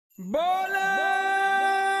ਵਾਹਿਗੁਰੂ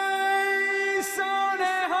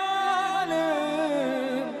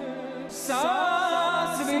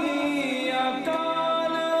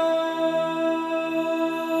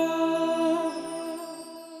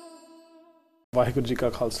ਜੀ ਕਾ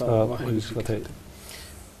ਖਾਲਸਾ ਵਾਹਿਗੁਰੂ ਜੀ ਕੀ ਫਤਿਹ।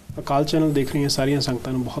 ਅਕਾਲ ਚੈਨਲ ਦੇਖ ਰਹੀਆਂ ਸਾਰੀਆਂ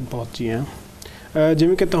ਸੰਗਤਾਂ ਨੂੰ ਬਹੁਤ ਜੀ ਆਇਆਂ।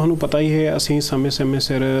 ਜਿਵੇਂ ਕਿ ਤੁਹਾਨੂੰ ਪਤਾ ਹੀ ਹੈ, ਅਸੀਂ ਸਮੇਂ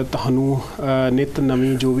ਸਿਰ ਤੁਹਾਨੂੰ ਨਿਤ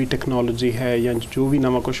ਨਵੀਂ ਜੋ ਵੀ ਟੈਕਨੋਲੋਜੀ ਹੈ ਜਾਂ ਜੋ ਵੀ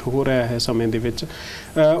ਨਵਾਂ ਕੁਝ ਹੋ ਰਿਹਾ ਹੈ ਸਮੇਂ ਦੇ ਵਿੱਚ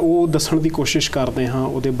ਉਹ ਦੱਸਣ ਦੀ ਕੋਸ਼ਿਸ਼ ਕਰਦੇ ਹਾਂ,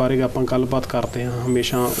 ਉਹਦੇ ਬਾਰੇ ਆਪਾਂ ਗੱਲਬਾਤ ਕਰਦੇ ਹਾਂ,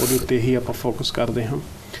 ਹਮੇਸ਼ਾ ਉਹਦੇ ਉੱਤੇ ਹੀ ਆਪਾਂ ਫੋਕਸ ਕਰਦੇ ਹਾਂ।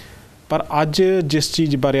 ਪਰ ਅੱਜ ਜਿਸ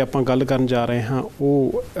ਚੀਜ਼ ਬਾਰੇ ਆਪਾਂ ਗੱਲ ਕਰਨ ਜਾ ਰਹੇ ਹਾਂ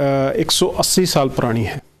ਉਹ 180 ਸਾਲ ਪੁਰਾਣੀ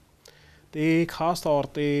ਹੈ ਅਤੇ ਖਾਸ ਤੌਰ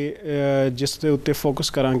 'ਤੇ ਜਿਸ ਦੇ ਉੱਤੇ ਫੋਕਸ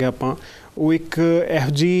ਕਰਾਂਗੇ ਆਪਾਂ ਉਹ ਇੱਕ ਇਹੋ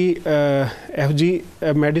ਜਿਹੀ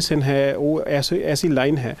ਮੈਡੀਸਿਨ ਹੈ, ਉਹ ਐਸੀ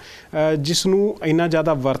ਲਾਈਨ ਹੈ ਜਿਸ ਨੂੰ ਇੰਨਾ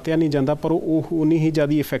ਜ਼ਿਆਦਾ ਵਰਤਿਆ ਨਹੀਂ ਜਾਂਦਾ ਪਰ ਉਹ ਉਨੀ ਹੀ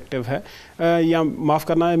ਜ਼ਿਆਦਾ ਇਫੈਕਟਿਵ ਹੈ। ਜਾਂ ਮਾफ़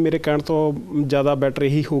ਕਰਨਾ, ਮੇਰੇ ਕਹਿਣ ਤੋਂ ਜ਼ਿਆਦਾ ਬੈਟਰ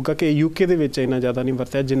ਇਹੀ ਹੋਊਗਾ ਕਿ UK ਦੇ ਵਿੱਚ ਇੰਨਾ ਜ਼ਿਆਦਾ ਨਹੀਂ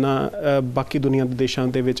ਵਰਤਿਆ ਜਿੰਨਾ ਬਾਕੀ ਦੁਨੀਆ ਦੇ ਦੇਸ਼ਾਂ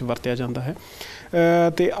ਦੇ ਵਿੱਚ ਵਰਤਿਆ ਜਾਂਦਾ ਹੈ।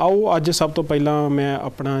 ਅਤੇ ਆਓ ਅੱਜ ਸਭ ਤੋਂ ਪਹਿਲਾਂ ਮੈਂ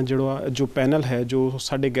ਆਪਣਾ ਜੋ ਪੈਨਲ ਹੈ, ਜੋ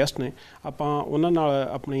ਸਾਡੇ ਗੈਸਟ ਨੇ, ਆਪਾਂ ਉਹਨਾਂ ਨਾਲ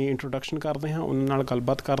ਆਪਣੀ ਇੰਟਰੋਡਕਸ਼ਨ ਕਰਦੇ ਹਾਂ, ਉਹਨਾਂ ਨਾਲ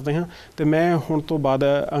ਗੱਲਬਾਤ ਕਰਦੇ ਹਾਂ ਅਤੇ ਮੈਂ ਹੁਣ ਤੋਂ ਬਾਅਦ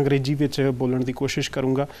ਅੰਗਰੇਜ਼ੀ ਵਿੱਚ ਬੋਲਣ ਦੀ ਕੋਸ਼ਿਸ਼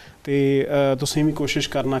ਕਰੂੰਗਾ ਅਤੇ ਤੁਸੀਂ ਵੀ ਕੋਸ਼ਿਸ਼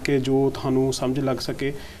ਕਰਨਾ ਕਿ ਜੋ ਤੁਹਾਨੂੰ ਸਮਝ ਲੱਗ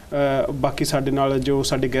ਸਕੇ। ਬਾਕੀ ਸਾਡੇ ਨਾਲ ਜੋ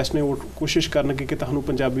ਸਾਡੇ ਗੈਸਟ ਨੇ ਉਹ ਕੋਸ਼ਿਸ਼ ਕਰਨਗੇ ਕਿ ਤੁਹਾਨੂੰ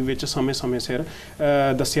ਪੰਜਾਬੀ ਵਿੱਚ ਸਮੇਂ ਸਿਰ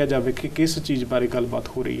ਦੱਸਿਆ ਜਾਵੇ ਕਿ ਕਿਸ ਚੀਜ਼ ਬਾਰੇ ਗੱਲਬਾਤ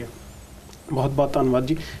ਹੋ ਰਹੀ ਹੈ। ਬਹੁਤ ਧੰਨਵਾਦ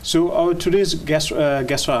ਜੀ। So our today's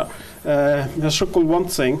guests are Mr.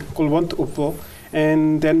 Kulwant Uppal, and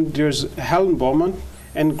then there's Helen Beaumont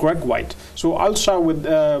and Greg White. So I'll start with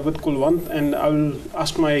Kulwant, and I'll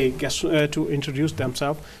ask my guests to introduce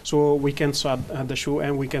themselves so we can start the show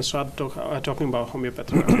and we can start talking about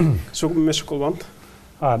homeopathy. So Mr. Kulwant.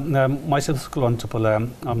 Myself is Kulwant Uppal.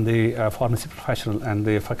 I'm the pharmacy professional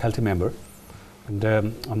and the faculty member. And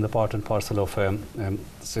I'm the part and parcel of,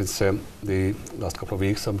 since the last couple of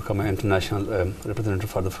weeks, I've become an international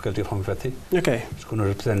representative for the Faculty of Homeopathy. Okay. It's going to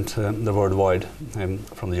represent the worldwide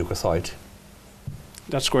from the UK side.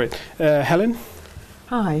 That's great. Helen?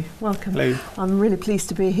 Hi, welcome. Hello. I'm really pleased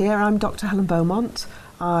to be here. I'm Dr. Helen Beaumont.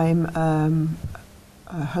 I'm a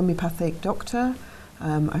homeopathic doctor.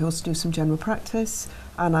 I also do some general practice,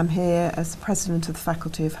 and I'm here as the president of the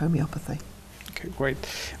Faculty of Homeopathy. Okay, great.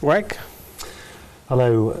 Greg? Hello,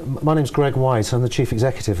 my name's Greg White. I'm the Chief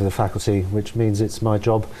Executive of the faculty, which means it's my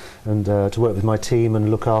job and to work with my team and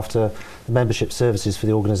look after the membership services for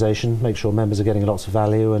the organisation, make sure members are getting lots of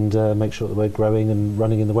value and make sure that we're growing and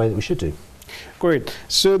running in the way that we should do. Great.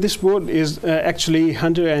 So this board is actually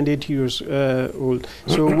 108 years old.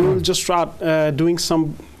 So we'll just start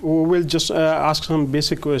we'll just ask some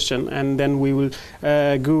basic question and then we will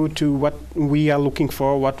go to what we are looking for,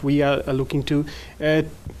 what we are looking to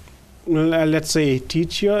let's say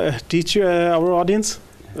teach our audience.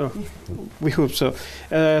 We hope so.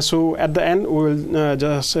 So at the end we'll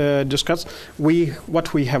just discuss what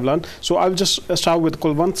we have learned. So I'll just start with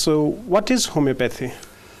Kulwant. So what is homeopathy?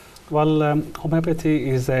 Well, homeopathy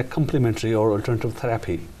is a complementary or alternative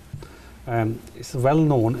therapy. It's well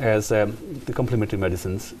known as the complementary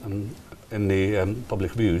medicines in the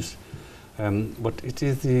public views, but it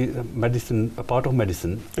is the medicine, a part of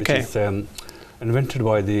medicine, which is invented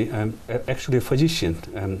by the actually a physician,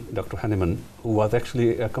 Dr. Hahnemann, who was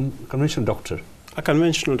actually a conventional doctor. A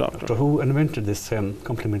conventional doctor who invented this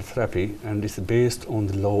complementary therapy, and it's based on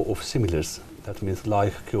the law of similars. That means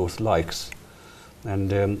like cures likes, and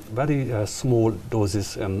very small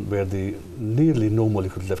doses where the nearly no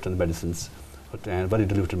molecules left in the medicines, but very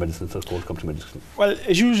diluted medicines are called complementary medicine. Well,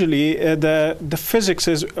 usually the physics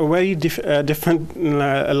is a very different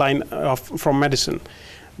line from medicine.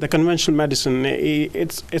 The conventional medicine,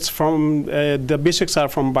 it's from the basics are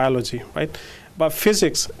from biology, right? But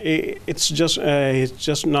physics, it's just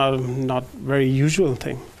not very usual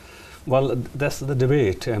thing. Well, that's the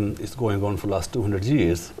debate is going on for the last 200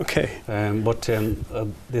 years. Okay. But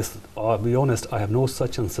I'll be honest, I have no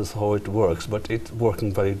such answers how it works, but it's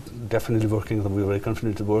working definitely working. We're very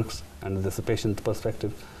confident it works, and there's a patient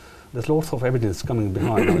perspective. There's lots of evidence coming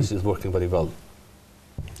behind which is working very well.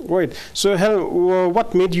 Great. So Helen,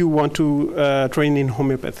 what made you want to train in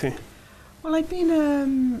homeopathy? Well, I've been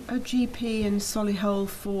a GP in Solihull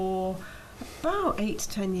for about 8 to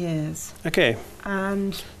 10 years. Okay.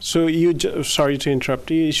 And so sorry to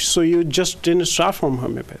interrupt you. So you just didn't start from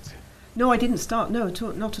homeopathy? No, I didn't start. No,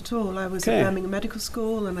 not at all. I was at Birmingham Medical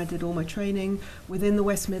School, and I did all my training within the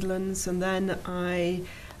West Midlands, and then I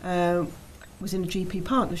was in a GP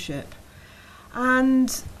partnership,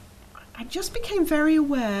 and I just became very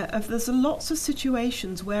aware of there's lots of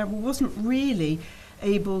situations where I wasn't really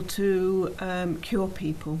able to cure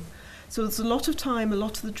people. So there's a lot of time, a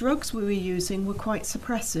lot of the drugs we were using were quite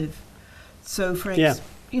suppressive. So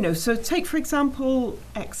so take for example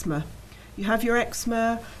eczema. You have your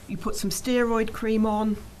eczema, you put some steroid cream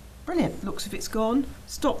on, brilliant, looks as if it's gone.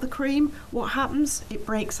 Stop the cream, what happens? It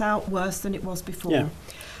breaks out worse than it was before. Yeah.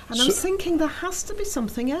 And I was thinking there has to be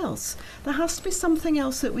something else. There has to be something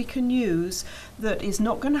else that we can use that is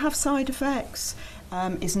not going to have side effects,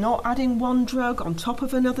 is not adding one drug on top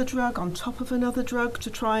of another drug on top of another drug to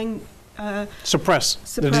try and suppress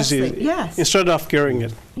the disease. Yes. Instead of curing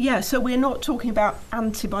it. Yeah, so we're not talking about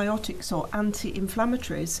antibiotics or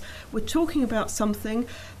anti-inflammatories. We're talking about something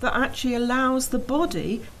that actually allows the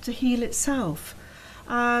body to heal itself.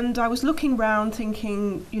 And I was looking around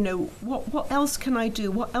thinking, what else can I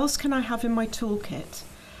do? What else can I have in my toolkit?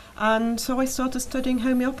 And so I started studying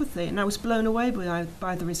homeopathy, and I was blown away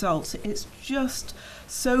by the results. It's just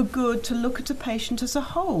so good to look at a patient as a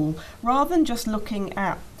whole, rather than just looking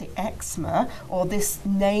at the eczema or this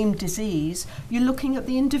named disease. You're looking at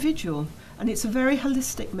the individual, and it's a very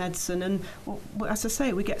holistic medicine. And as I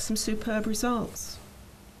say, we get some superb results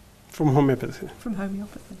from homeopathy.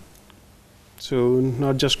 So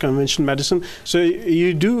not just conventional medicine. So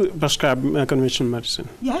you do prescribe conventional medicine?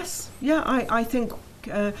 Yes. Yeah, I think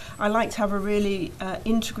I like to have a really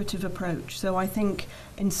integrative approach. So I think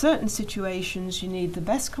in certain situations you need the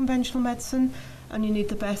best conventional medicine and you need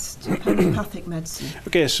the best homeopathic medicine.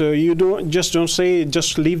 Okay, so you don't say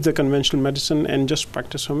just leave the conventional medicine and just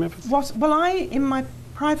practice homeopathy? Well, in my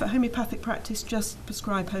private homeopathic practice just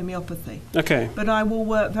prescribe homeopathy. Okay. But I will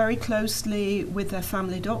work very closely with their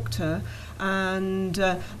family doctor, and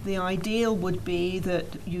the ideal would be that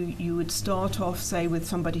you would start off, say, with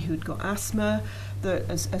somebody who'd got asthma, that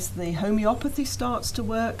as the homeopathy starts to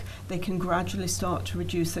work, they can gradually start to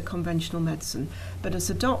reduce their conventional medicine. But as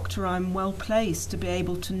a doctor, I'm well placed to be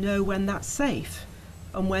able to know when that's safe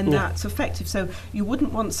and when that's effective. So you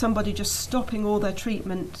wouldn't want somebody just stopping all their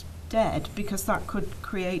treatment dead, because that could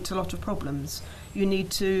create a lot of problems. You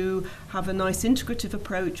need to have a nice integrative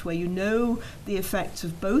approach where you know the effect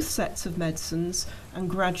of both sets of medicines and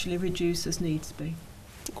gradually reduce as needs be.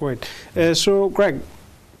 Great. So, Greg,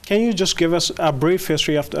 can you just give us a brief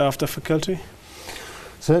history of the faculty?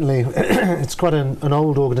 Certainly. It's quite an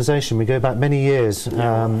old organisation. We go back many years.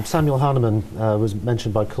 Samuel Hahnemann was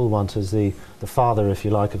mentioned by Kulwant as the father, if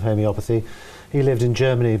you like, of homeopathy. He lived in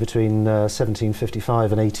Germany between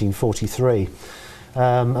 1755 and 1843.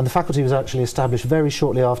 And the faculty was actually established very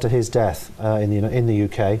shortly after his death in the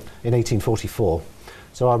UK in 1844.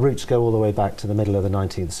 So our roots go all the way back to the middle of the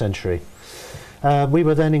 19th century. We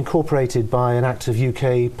were then incorporated by an act of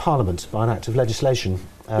UK Parliament, by an act of legislation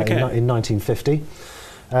in 1950,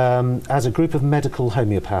 as a group of medical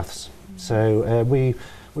homeopaths. So we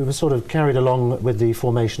were sort of carried along with the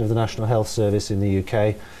formation of the National Health Service in the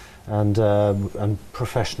UK, and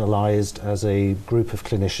professionalised as a group of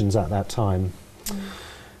clinicians at that time.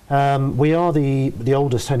 We are the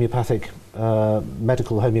oldest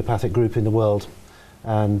medical homeopathic group in the world,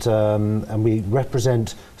 and we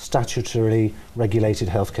represent statutorily regulated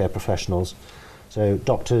healthcare professionals. So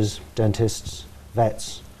doctors, dentists,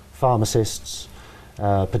 vets, pharmacists,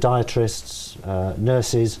 podiatrists,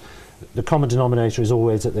 nurses. The common denominator is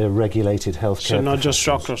always that they're regulated healthcare. So not just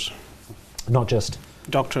doctors? Not just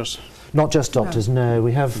doctors? Not just doctors, no.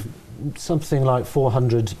 We have something like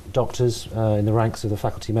 400 doctors in the ranks of the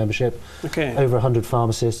faculty membership, over 100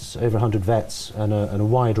 pharmacists, over 100 vets, and a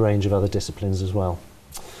wide range of other disciplines as well.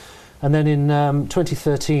 And then in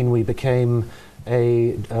 2013 we became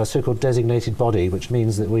a so-called designated body, which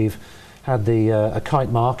means that we've had a kite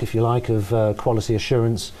mark, if you like, of quality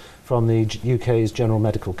assurance from the UK's General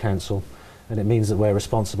Medical Council. And it means that we're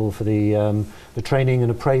responsible for the training and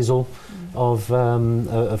appraisal of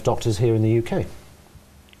doctors here in the UK.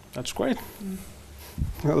 That's great.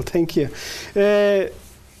 Well, thank you.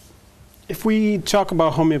 If we talk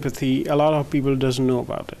about homeopathy, a lot of people doesn't know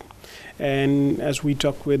about it. And as we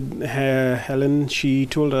talked with Helen, she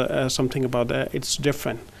told us something about that. It's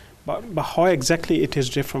different. But how exactly it is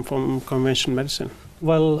different from conventional medicine?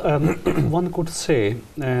 Well, one could say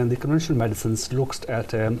the conventional medicines looks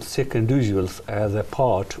at sick individuals as a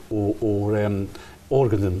part or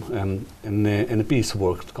organism in a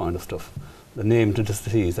piecework kind of stuff. The name to this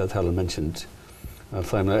disease, as Helen mentioned,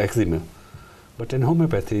 eczema. But in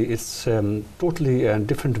homeopathy, it's totally a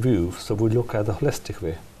different view. So we look at the holistic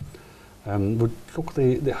way. We look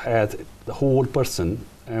at the whole person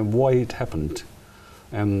and why it happened.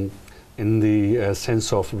 In the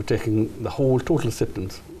sense of we're taking the whole total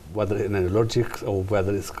symptoms, whether in an allergic or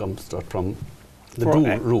whether it comes from the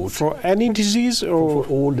root. For any disease or?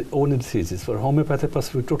 For all diseases. For homeopathic,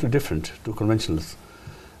 we're totally different to conventionals.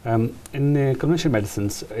 In conventional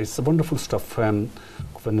medicines, it's a wonderful stuff. When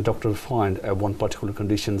the doctor find one particular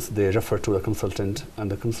conditions, they refer to a consultant,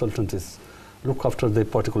 and the consultant is look after the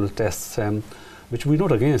particular tests, which we're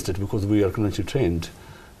not against it because we are conventionally trained,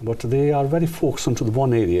 but they are very focused onto the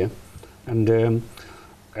one area. And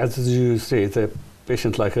as you say, the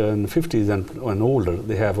patient like in 50s and older,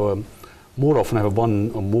 they have more often have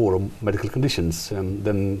one or more medical conditions,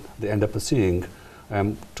 then they end up seeing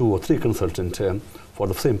 2 or 3 consultants for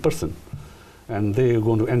the same person, and they are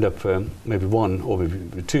going to end up maybe 1 or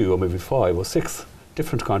maybe 2 or maybe 5 or 6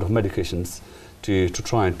 different kind of medications to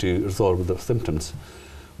try and to resolve the symptoms.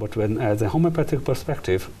 But when, as a homeopathic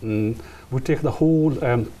perspective, we take the whole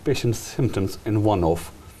patient's symptoms in one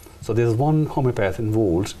off. So there's one homeopath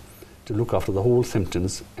involved to look after the whole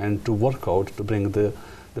symptoms and to work out to bring the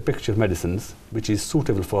picture of medicines which is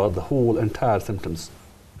suitable for the whole entire symptoms.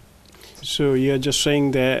 So you're just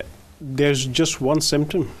saying that there's just one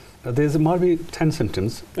symptom? There might be 10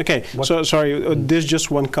 symptoms. Okay, so sorry, there's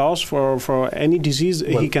just one cause for any disease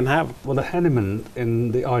he can have? Well, the Hahnemann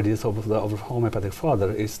in the ideas of the homeopathic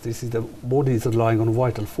father is this is the body is relying on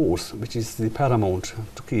vital force, which is the paramount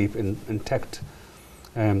to keep intact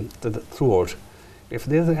throughout. If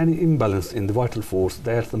there's any imbalance in the vital force,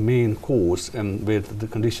 that's the main cause where the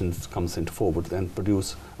conditions comes into forward and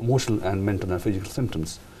produce emotional and mental and physical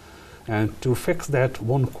symptoms. And to fix that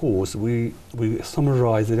one cause, we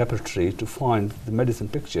summarize the repertory to find the medicine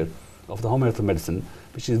picture of the homeopathic medicine,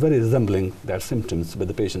 which is very resembling that symptoms where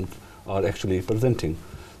the patient are actually presenting.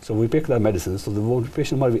 So we pick that medicine, so the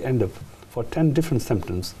patient might end up for 10 different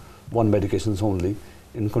symptoms, 1 medication only,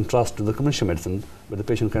 in contrast to the conventional medicine, where the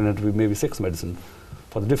patient can have maybe 6 medicine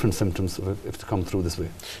for the different symptoms if they come through this way.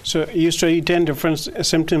 So you study 10 different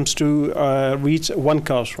symptoms to reach one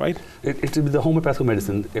cause, right? It will be the homeopathic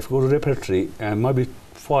medicine. If you go to repertory, might be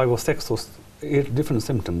 5 or 6 or 8 different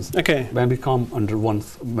symptoms. Okay. When we come under one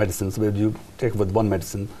medicine, so where you take with one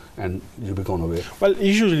medicine and you be gone away. Well,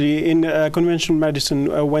 usually in conventional medicine,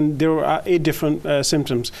 when there are 8 different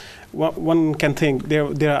symptoms, one can think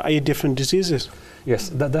there are 8 different diseases. Yes,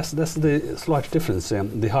 that's the slight difference,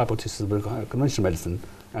 the hypothesis of conventional medicine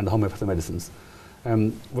and the homeopathic medicines.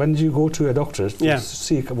 When you go to a doctor to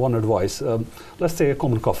seek one advice, let's say a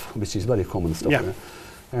common cough, which is very common stuff.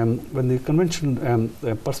 Yeah. When the conventional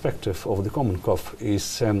perspective of the common cough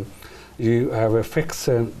is you have a fixed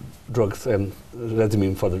drugs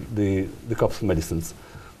regimen for the cough medicines,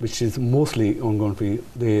 which is mostly going to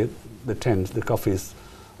be the cough is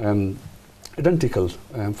identical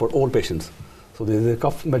for all patients. So the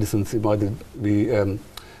cough medicines might be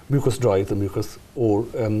mucus dry the mucus, or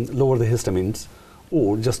lower the histamines,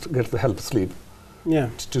 or just get the help sleep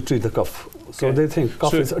to treat the cough. Okay. So they think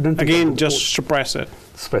cough is identical. Again, just suppress it.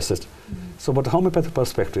 Suppress it. So, but homeopathic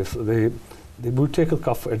perspective, they will take a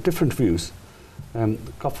cough at different views.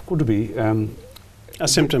 Cough could be a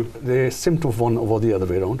symptom. The symptom of one or the other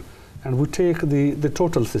way around, and we take the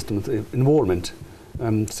total system, the involvement.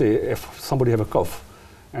 Say if somebody have a cough,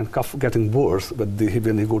 and cough getting worse when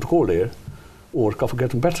they go to cold air, or cough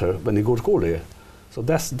getting better when they go to cold air. So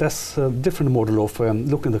that's a different model of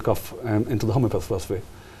looking the cough into the homeopathic philosophy.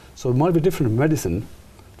 So it might be different medicine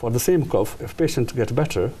for the same cough if patient get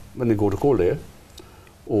better when they go to cold air,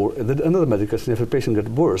 or another medication if a patient get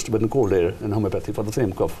worse when cold air in homeopathy for the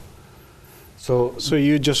same cough. So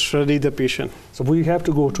you just study the patient. So we have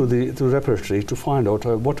to go to the repertory to find out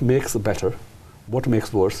what makes better, what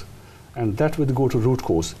makes worse, and that would go to root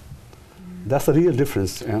cause. That's the real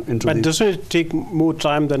difference. But doesn't it take more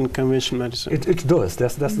time than conventional medicine? It does.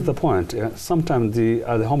 That's the point. Sometimes the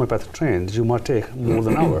homeopathic trained, you might take more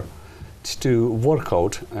than an hour to work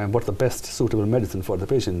out what the best suitable medicine for the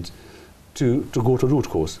patient to go to root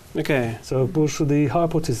cause. Okay. So the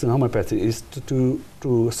hypothesis in homeopathy is to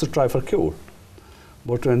strive for cure.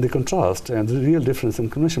 But when the contrast and the real difference in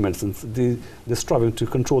conventional medicines, they're striving to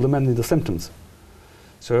control the symptoms.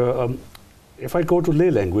 So if I go to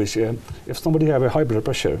lay language, if somebody have a high blood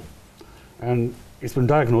pressure and it's been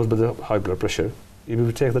diagnosed with a high blood pressure, you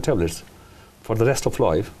will take the tablets for the rest of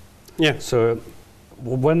life. Yeah. So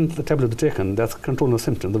when the tablet is taken, that's controlling the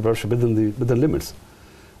symptom, the blood pressure within the limits.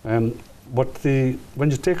 But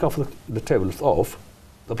when you take off the tablets off,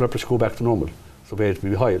 the blood pressure go back to normal. So where it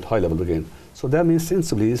will be high level again. So that means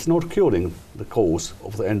sensibly it's not curing the cause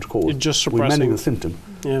of the end cause. It's just suppressing. We're managing the symptom.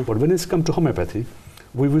 Yeah. But when it's come to homeopathy,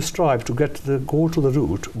 we will strive to go to the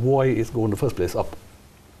root why it's going in the first place up.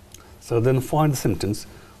 So then find the symptoms,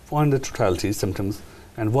 find the totality symptoms,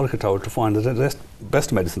 and work it out to find the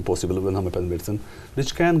best medicine possible with homeopathic medicine,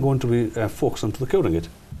 which can go into be focused on to the curing it.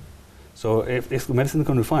 So if the medicine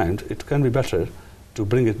can be found, it can be better to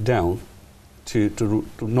bring it down to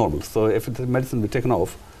normal. So if the medicine be taken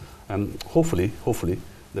off, hopefully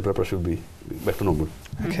the blood pressure will be back to normal.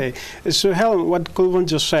 Okay, so Helen, what Kulwant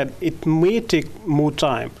just said, it may take more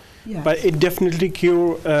time. Yes. But it definitely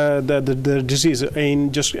cure the disease.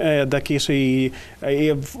 In just the case,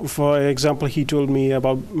 for example, he told me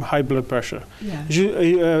about high blood pressure. Yeah.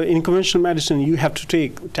 In conventional medicine, you have to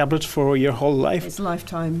take tablets for your whole life. It's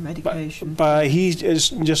lifetime medication. But he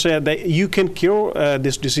just said that you can cure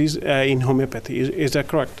this disease in homeopathy. Is that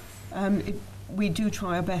correct? We do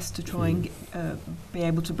try our best to try and be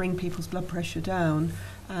able to bring people's blood pressure down,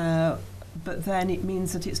 but then it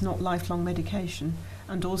means that it's not lifelong medication.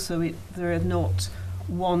 And also, there are not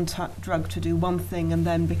one drug to do one thing, and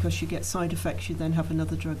then because you get side effects, you then have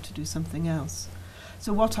another drug to do something else.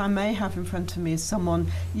 So what I may have in front of me is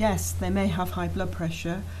someone, yes, they may have high blood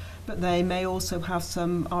pressure, but they may also have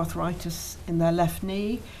some arthritis in their left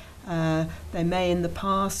knee. They may in the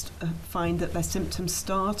past find that their symptoms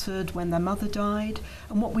started when their mother died.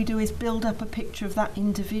 And what we do is build up a picture of that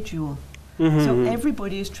individual. Mm-hmm. So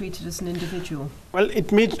everybody is treated as an individual. Well,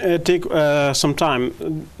 it may take some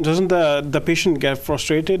time. Doesn't the patient get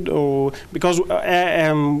frustrated, or because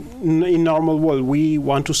in normal world we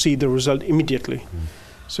want to see the result immediately?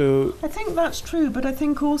 So I think that's true, but I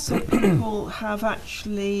think also people have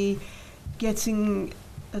actually getting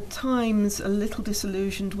at times a little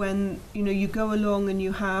disillusioned when you go along and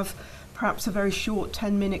you have perhaps a very short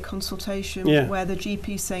 10-minute consultation where the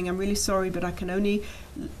GP is saying, I'm really sorry, but I can only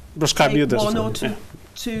prescribe you this one or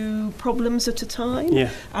two problems at a time. Yeah.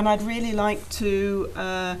 And I'd really like to,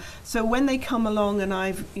 so when they come along and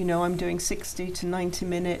I'm doing 60 to 90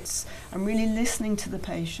 minutes, I'm really listening to the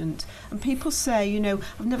patient. And people say,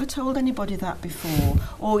 I've never told anybody that before,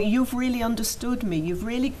 or you've really understood me, you've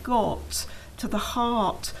really got to the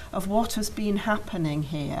heart of what has been happening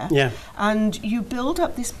here. Yeah. And you build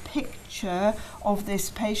up this picture of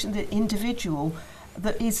this patient, the individual,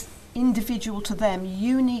 that is individual to them,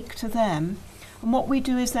 unique to them. And what we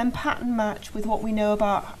do is then pattern match with what we know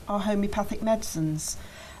about our homeopathic medicines.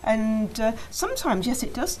 And sometimes, yes,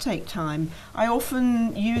 it does take time. I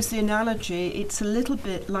often use the analogy, it's a little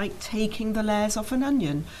bit like taking the layers off an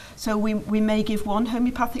onion. So we may give one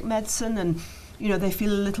homeopathic medicine and they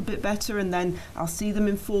feel a little bit better, and then I'll see them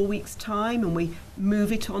in 4 weeks' time and we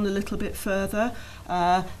move it on a little bit further.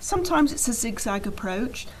 Sometimes it's a zigzag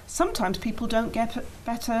approach. Sometimes people don't get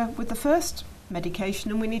better with the first medication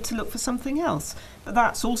and we need to look for something else. But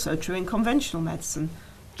that's also true in conventional medicine.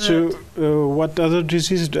 So what other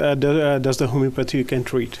disease does the homeopathy can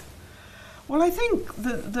treat? Well, I think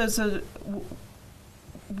that there's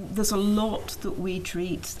a lot that we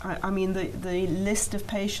treat. I mean, the list of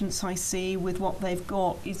patients I see with what they've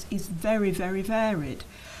got is very, very varied.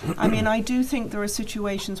 I mean, I do think there are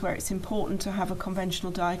situations where it's important to have a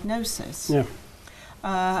conventional diagnosis. Yeah.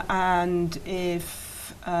 And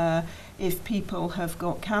if people have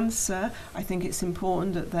got cancer, I think it's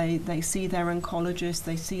important that they see their oncologist,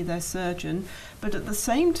 they see their surgeon. But at the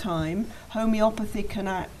same time, homeopathy can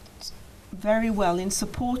act very well in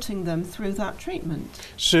supporting them through that treatment.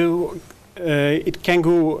 So it can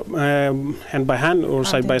go hand by hand or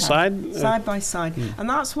side by side? Side by side. And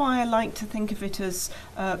that's why I like to think of it as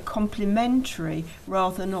complementary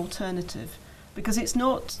rather than alternative, because it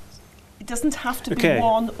doesn't have to be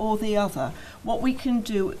one or the other. What we can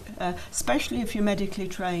do, especially if you're medically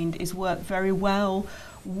trained, is work very well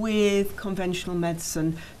with conventional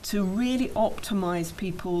medicine to really optimize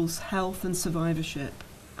people's health and survivorship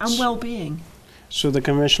and well-being. So the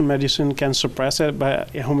conventional medicine can suppress it,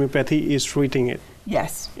 but homeopathy is treating it?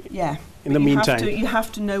 Yes, yeah. In the meantime? You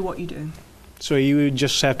have to know what you do. So you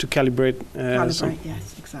just have to calibrate. Yes,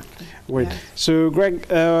 exactly. Right. Yeah. So Greg,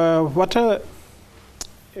 we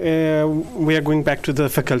are going back to the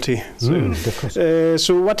faculty.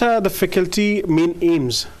 So what are the faculty main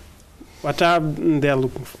aims? What are they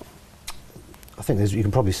looking for? I think you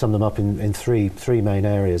can probably sum them up in three main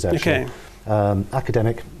areas, actually. Okay.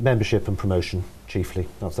 Academic, membership and promotion, chiefly.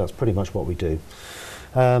 That's pretty much what we do.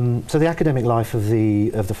 So the academic life of the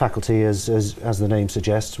faculty, as the name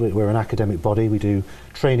suggests, we're an academic body. We do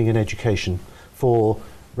training and education for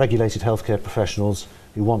regulated healthcare professionals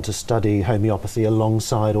who want to study homeopathy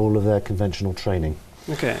alongside all of their conventional training.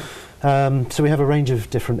 Okay. So we have a range of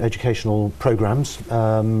different educational programs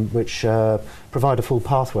which provide a full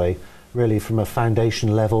pathway, really from a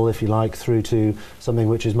foundation level, if you like, through to something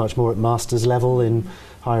which is much more at master's level in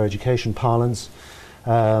higher education parlance.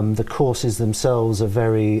 The courses themselves are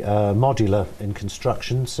very modular in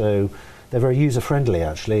construction, so they're very user-friendly,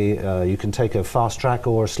 actually. You can take a fast track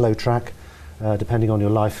or a slow track, depending on your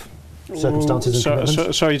life circumstances and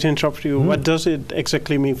commitments. Sorry to interrupt you. What does it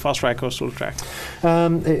exactly mean, fast track or slow track?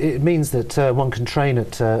 It means that one can train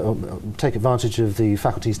at, take advantage of the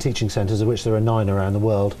faculty's teaching centres, of which there are 9 around the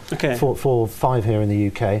world, 5 here in the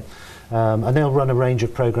UK. And they'll run a range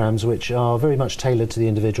of programmes which are very much tailored to the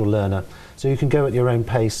individual learner. So you can go at your own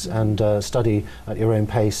pace and study at your own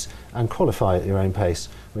pace and qualify at your own pace,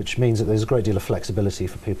 which means that there's a great deal of flexibility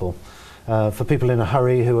for people. For people in a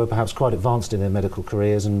hurry who are perhaps quite advanced in their medical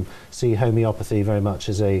careers and see homeopathy very much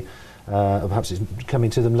as a, perhaps it's coming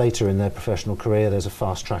to them later in their professional career, there's a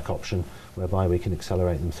fast track option whereby we can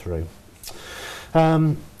accelerate them through.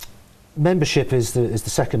 Membership is the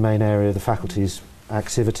second main area of the faculty's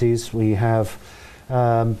activities. We have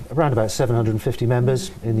around about 750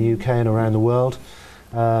 members in the UK and around the world.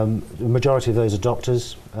 The majority of those are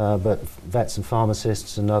doctors, but vets and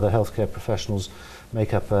pharmacists and other healthcare professionals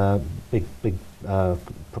make up a big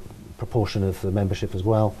proportion of the membership as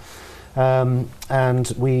well.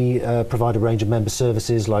 And we provide a range of member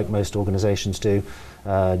services like most organisations do,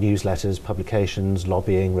 newsletters, publications,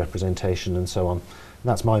 lobbying, representation and so on. And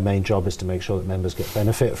that's my main job, is to make sure that members get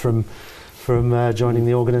benefit from joining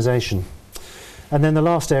the organisation. And then the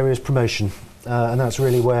last area is promotion, and that's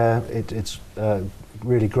really where it's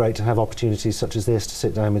really great to have opportunities such as this to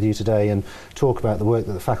sit down with you today and talk about the work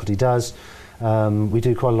that the faculty does. We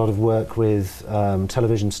do quite a lot of work with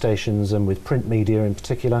television stations and with print media in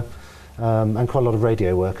particular, and quite a lot of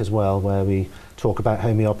radio work as well, where we talk about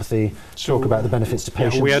homeopathy, talk about the benefits to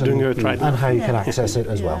patients, we are doing it right now, and how you can access it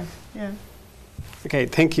as well. Yeah. Okay,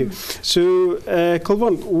 thank you. So,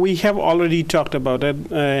 Kulwant, we have already talked about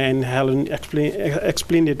it, and Helen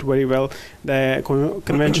explained it very well. The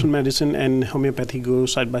conventional medicine and homeopathy go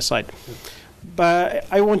side by side. But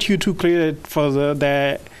I want you to clear it further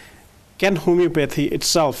that can homeopathy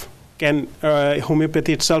itself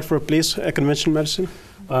replace a conventional medicine?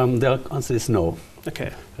 The answer is no.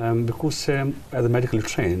 Okay. Because as a medically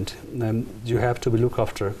trained, you have to look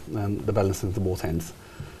after the balance of the both ends.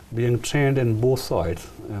 Being trained in both sides,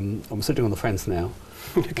 I'm sitting on the fence now,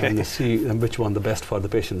 and to see which one the best for the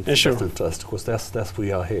patient best interest, because that's what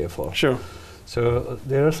we are here for. Sure. So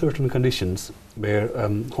there are certain conditions where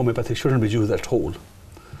homeopathy shouldn't be used at all.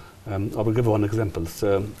 I will give one example.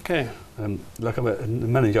 So, like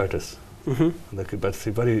meningitis, that's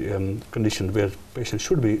a very condition where patients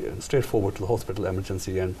should be straightforward to the hospital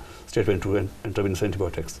emergency and straight into intravenous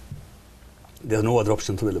antibiotics. There are no other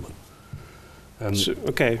options available.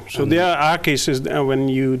 So there are cases when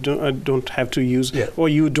you don't have to use, or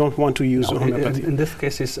you don't want to use homeopathy. In this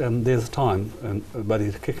case, there's time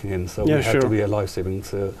body kicking in, so we have to be a life-saving.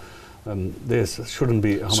 So there shouldn't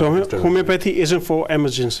be. So homeopathy isn't for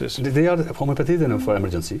emergencies. They are homeopathy, they're not for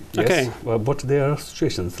emergency. Yes, but there are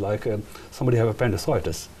situations like somebody have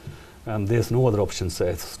appendicitis, and there's no other option.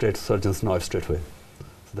 Say straight surgeon's knife straight away.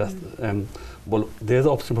 So that's well, there's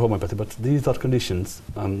an option for homeopathy, but these are conditions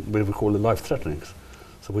where we call the life-threatening.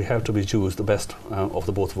 So we have to be used the best of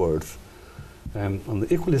the both worlds. And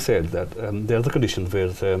equally said that there are the conditions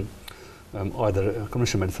where either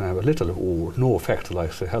conventional medicine have a little or no effect,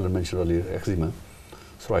 like say Helen mentioned earlier, eczema,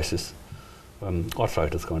 psoriasis,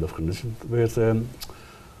 arthritis kind of condition, where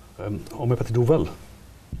homeopathy do well.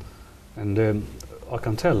 And I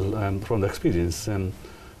can tell from the experience. And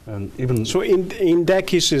even so, in that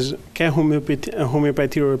cases, can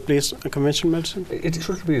homeopathy replace a conventional medicine? It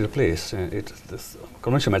should be replaced.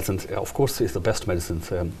 Conventional medicine, of course, is the best medicine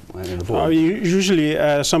in the world.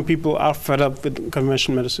 Usually, some people are fed up with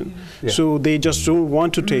conventional medicine, so they just don't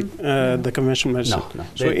want to take the conventional medicine. No.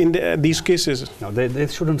 So in these cases, no, they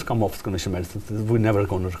shouldn't come off conventional medicine. We're never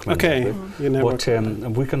going to recommend it.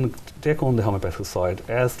 But we can take on the homeopathic side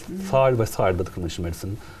as side by side with the conventional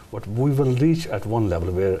medicine. But we will reach at one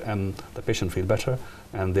level where the patient feel better,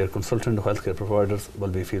 and their consultant or healthcare providers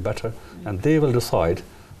will feel better, and they will decide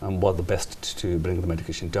what the best to bring the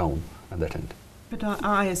medication down at that end. But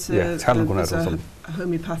I as a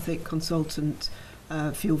homeopathic consultant,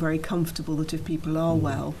 feel very comfortable that if people are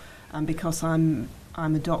well, and because I'm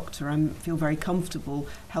a doctor, I feel very comfortable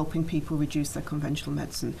helping people reduce their conventional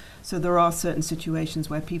medicine. So there are certain situations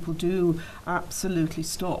where people do absolutely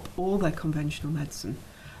stop all their conventional medicine.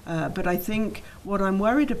 But I think what I'm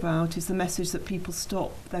worried about is the message that people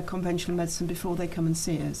stop their conventional medicine before they come and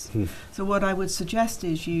see us. So what I would suggest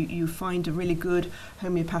is you find a really good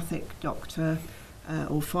homeopathic doctor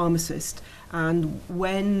or pharmacist, and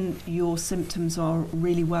when your symptoms are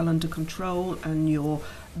really well under control and your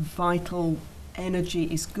vital energy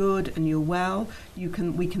is good and you're well,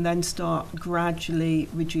 we can then start gradually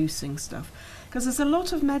reducing stuff. Because there's a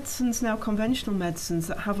lot of medicines now, conventional medicines,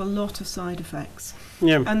 that have a lot of side effects.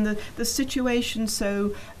 Yeah. And the situation,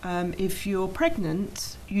 so if you're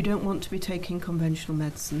pregnant, you don't want to be taking conventional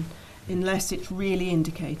medicine unless it's really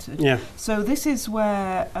indicated. Yeah. So this is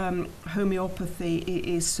where homeopathy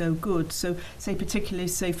is so good. So particularly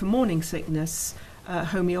for morning sickness,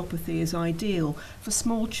 homeopathy is ideal. For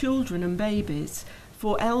small children and babies,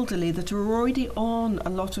 for elderly that are already on a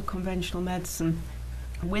lot of conventional medicine,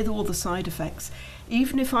 with all the side effects,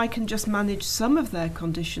 even if I can just manage some of their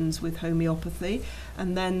conditions with homeopathy,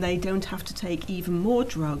 and then they don't have to take even more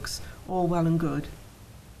drugs, all well and good.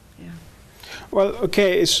 Yeah. Well,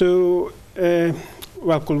 okay, so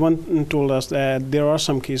Kulwant told us that there are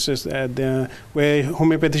some cases that where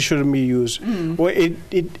homeopathy shouldn't be used, or it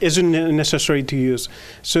isn't necessary to use.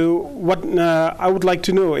 So what I would like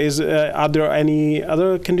to know is, are there any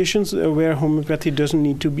other conditions where homeopathy doesn't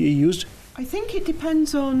need to be used? I think it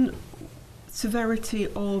depends on severity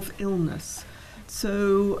of illness.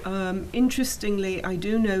 So interestingly, I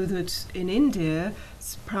do know that in India,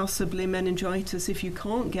 possibly meningitis, if you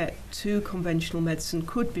can't get to conventional medicine,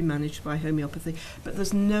 could be managed by homeopathy, but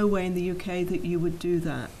there's no way in the UK that you would do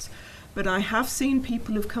that. But I have seen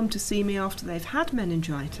people who've come to see me after they've had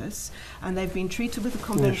meningitis and they've been treated with a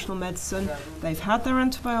conventional medicine, they've had their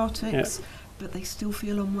antibiotics, but they still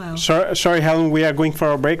feel unwell. Sorry, Helen, we are going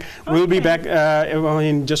for a break. Okay. We'll be back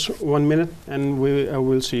in just 1 minute, and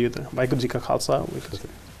we'll see you there. Waheguru ji ਕਾ ਖਾਲਸਾ।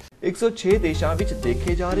 106 ਦੇਸ਼ਾਂ ਵਿੱਚ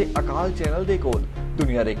ਦੇਖੇ ਜਾ ਰਹੇ ਅਕਾਲ channel ਦੇ ਕੋਲ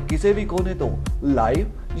ਦੁਨੀਆ ਦੇ ਕਿਸੇ ਵੀ ਕੋਨੇ ਤੋਂ ਲਾਈਵ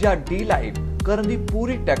ਜਾਂ ਡੀ ਲਾਈਵ ਕਰਨ ਦੀ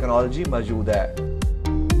ਪੂਰੀ ਟੈਕਨੋਲੋਜੀ ਮੌਜੂਦ ਹੈ।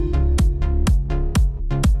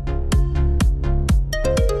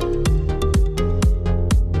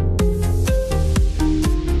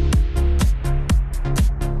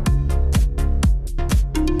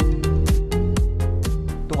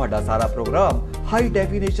 ਤੁਹਾਡਾ ਸਾਰਾ ਪ੍ਰੋਗਰਾਮ ਹਾਈ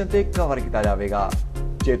ਡੈਫੀਨੇਸ਼ਨ ਤੇ ਕਵਰ ਕੀਤਾ ਜਾਵੇਗਾ।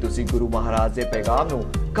 ਜੇ ਤੁਸੀਂ ਗੁਰੂ ਮਹਾਰਾਜ ਦੇ ਪੈਗਾਮ ਨੂੰ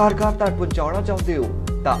ਘਰ-ਘਰ ਤੱਕ ਪਹੁੰਚਾਉਣਾ ਚਾਹੁੰਦੇ ਹੋ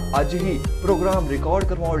ਤਾਂ ਅੱਜ ਹੀ ਪ੍ਰੋਗਰਾਮ ਰਿਕਾਰਡ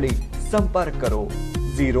ਕਰਵਾਉਣ ਲਈ ਸੰਪਰਕ ਕਰੋ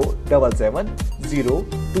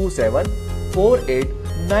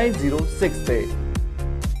 07702748906 ਤੇ।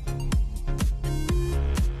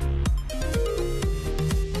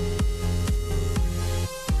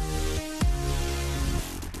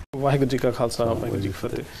 ਵਾਹਿਗੁਰੂ ਜੀ ਕਾ ਖਾਲਸਾ, ਵਾਹਿਗੁਰੂ ਜੀ ਕੀ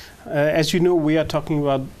ਫਤਿਹ। As you know, we are talking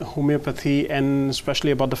about homeopathy and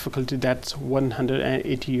especially about the faculty that's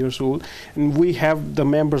 180 years old. And we have the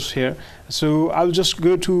members here. So I'll just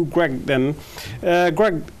go to Greg then.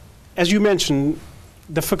 Greg, as you mentioned,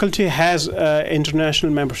 the faculty has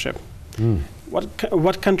international membership.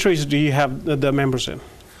 What countries do you have the members in?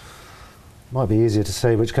 Might be easier to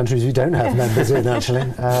say which countries we don't have members in, actually.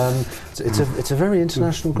 It's a very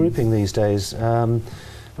international grouping these days.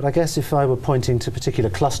 But I guess if I were pointing to particular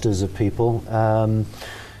clusters of people,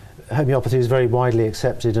 homeopathy is very widely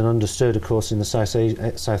accepted and understood, of course, in the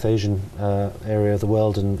South Asian area of the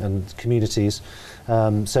world and communities.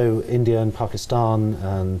 So India and Pakistan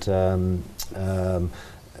and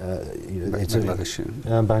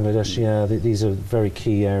Bangladesh, these are very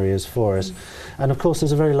key areas for us. And of course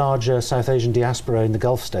there's a very large South Asian diaspora in the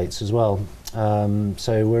Gulf states as well.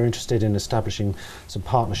 So we're interested in establishing some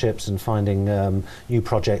partnerships and finding new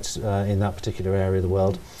projects in that particular area of the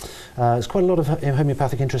world. There's quite a lot of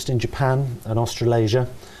homeopathic interest in Japan and Australasia,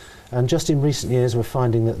 and just in recent years we're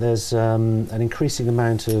finding that there's an increasing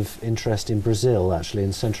amount of interest in Brazil, actually,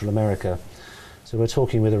 in Central America. So we're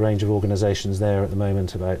talking with a range of organisations there at the moment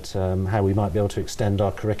about how we might be able to extend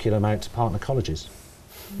our curriculum out to partner colleges.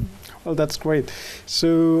 Well, that's great. So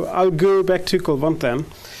I'll go back to Kulwant then.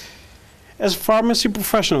 As a pharmacy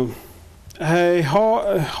professional,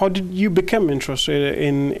 how did you become interested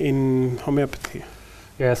in homeopathy?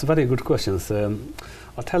 Yeah, it's a very good question.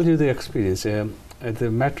 I'll tell you the experience. The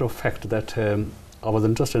matter of fact that I was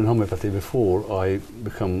interested in homeopathy before I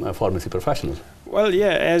become a pharmacy professional. Well, yeah,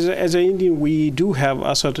 as an Indian, we do have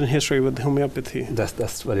a certain history with homeopathy.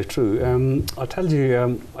 That's very true. I'll tell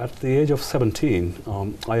you, at the age of 17,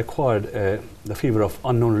 I acquired the fever of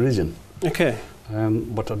unknown origin. Okay.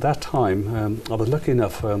 But at that time, I was lucky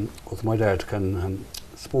enough, because my dad can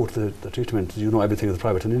support the treatment. You know, everything is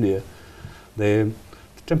private in India. The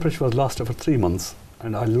temperature was lost for 3 months,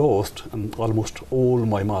 and I lost almost all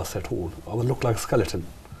my mass at all. I would look like a skeleton.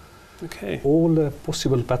 Okay. All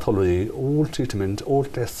possible pathology, all treatment, all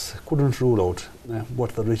tests couldn't rule out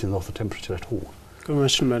what the reason of the temperature at all.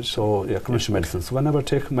 Conventional medicine. So, yeah, conventional medicine. So whenever I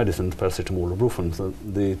take medicine, paracetamol or brufen,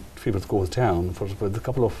 the fever goes down. For a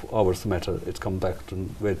couple of hours, the matter, it's come back to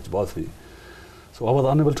where it was. So I was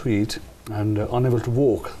unable to eat and unable to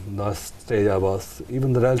walk. The stage I was,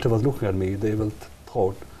 even the relative was looking at me, they will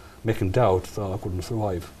thought, making doubt that I couldn't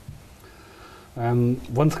survive.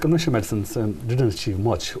 Once conventional medicines didn't achieve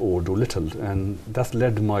much or do little, and that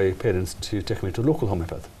led my parents to take me to local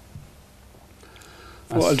homeopath.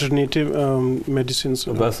 For alternative medicines?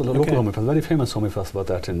 So there's a local homeopath, very famous homeopath about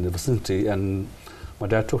that in the vicinity, and my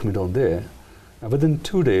dad took me down there. And within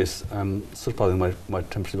 2 days, surprisingly, my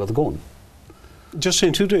temperature was gone. Just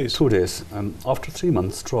in 2 days? 2 days. After 3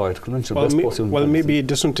 months, tried conventional best possible well, medicine. maybe it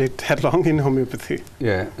doesn't take that long in homeopathy.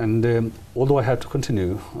 Yeah, and although I had to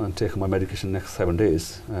continue and take my medication next 7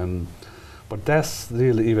 days, but that's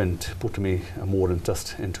really event put me more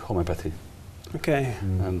interest into homeopathy. Okay.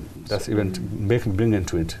 That's event make me bring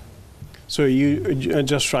into it. So you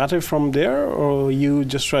just started from there, or you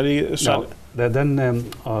just started? No, then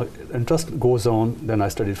interest goes on. Then I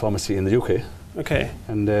studied pharmacy in the UK. Okay.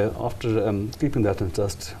 And after keeping that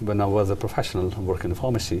interest, when I was a professional working in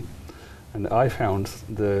pharmacy, and I found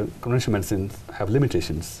the conventional medicines have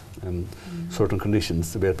limitations, certain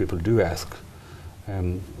conditions where people do ask.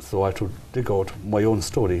 So I had to dig out my own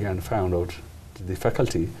story and found out the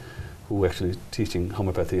faculty who actually teaching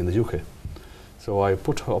homeopathy in the UK. So I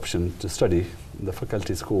put an option to study the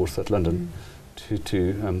faculty's course at London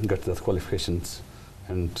to get those qualifications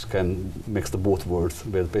and can mix the both worlds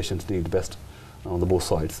where the patients need best on the both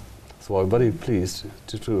sides. So I'm very pleased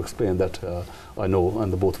to explain that I know on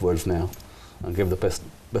the both worlds now and give the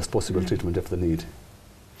best possible treatment if they need.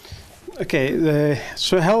 Okay,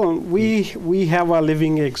 so Helen, we have a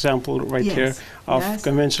living example right here of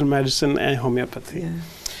conventional medicine and homeopathy. Yeah.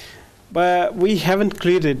 But we haven't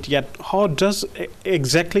cleared it yet. How does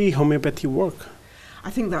exactly homeopathy work? I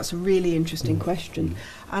think that's a really interesting question.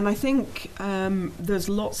 And I think there's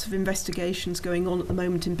lots of investigations going on at the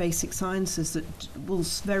moment in basic sciences that will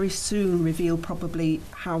very soon reveal probably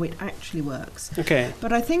how it actually works. Okay.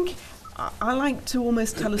 But I think I like to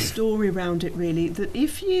almost tell a story around it, really, that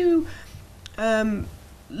if you,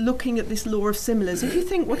 looking at this law of similars, if you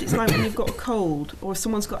think what it's like when you've got a cold or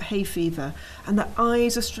someone's got hay fever and their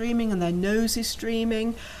eyes are streaming and their nose is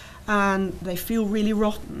streaming and they feel really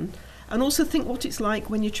rotten, and also think what it's like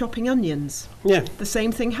when you're chopping onions. Yeah. The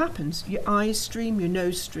same thing happens. Your eyes stream, your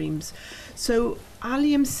nose streams. So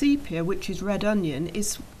Allium sepia, which is red onion,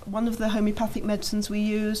 is one of the homeopathic medicines we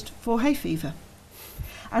used for hay fever.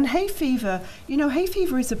 And hay fever, hay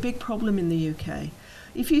fever is a big problem in the UK.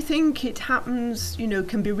 If you think it happens,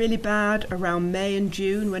 can be really bad around May and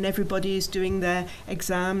June when everybody is doing their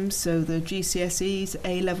exams, so the GCSEs,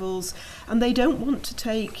 A-levels, and they don't want to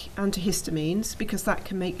take antihistamines because that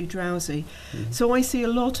can make you drowsy. So I see a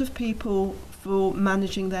lot of people for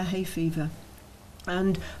managing their hay fever.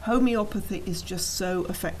 And homeopathy is just so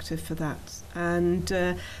effective for that. And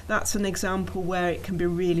that's an example where it can be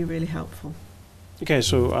really, really helpful. Okay,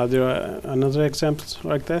 so are there another examples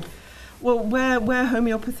like that? Well, where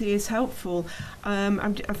homeopathy is helpful,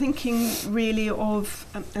 I'm thinking really of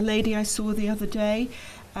a lady I saw the other day,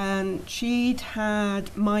 and she'd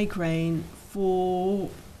had migraine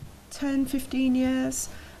for 10, 15 years,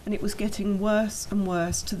 and it was getting worse and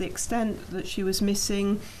worse to the extent that she was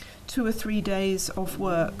missing 2 or 3 days of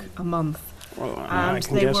work a month. Well, and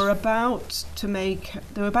they were about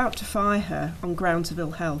to fire her on grounds of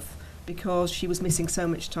ill health because she was missing so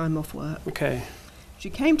much time off work. Okay. She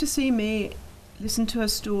came to see me, listened to her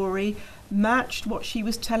story, matched what she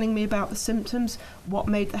was telling me about the symptoms, what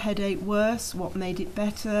made the headache worse, what made it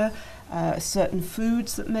better, certain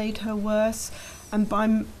foods that made her worse. And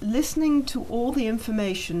by listening to all the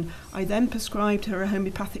information, I then prescribed her a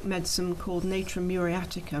homeopathic medicine called Natrum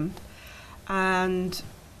muriaticum. And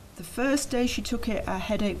the first day she took it, her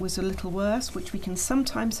headache was a little worse, which we can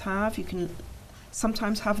sometimes have. You can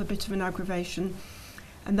sometimes have a bit of an aggravation.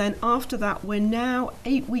 And then after that, we're now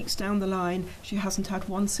 8 weeks down the line, she hasn't had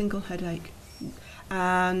one single headache.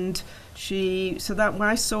 And when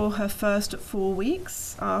I saw her first at 4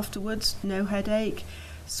 weeks, afterwards, no headache.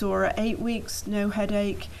 Saw her at 8 weeks, no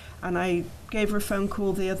headache. And I gave her a phone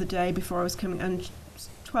call the other day before I was coming, and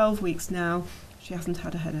 12 weeks now, she hasn't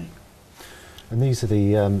had a headache. And these are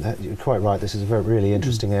you're quite right, this is a really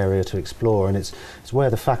interesting area to explore, and it's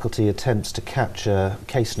where the faculty attempts to capture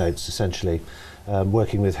case notes, essentially.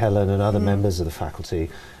 Working with Helen and other members of the faculty,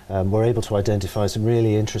 we're able to identify some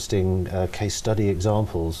really interesting case study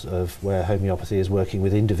examples of where homeopathy is working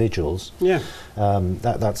with individuals. Yeah.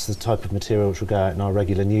 That's the type of material which will go out in our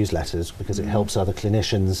regular newsletters, because it helps other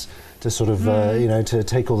clinicians to sort of, to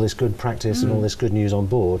take all this good practice and all this good news on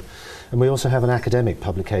board. And we also have an academic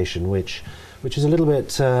publication which is a little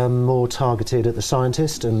bit more targeted at the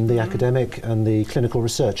scientist and the academic and the clinical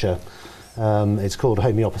researcher. It's called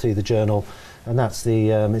Homeopathy, the journal, and that's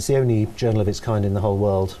it's the only journal of its kind in the whole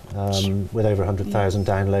world, with over 100,000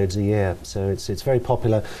 downloads a year. So it's very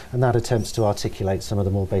popular, and that attempts to articulate some of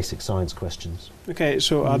the more basic science questions. Okay,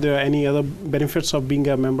 so are there any other benefits of being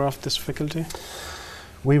a member of this faculty?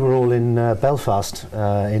 We were all in Belfast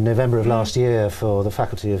in November of last year for the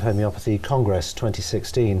Faculty of Homeopathy Congress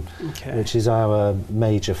 2016, which is our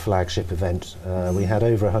major flagship event. We had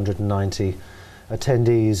over 190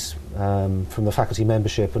 attendees from the faculty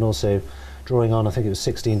membership, and also drawing on, I think it was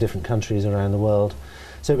 16 different countries around the world.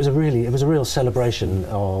 So it was a real celebration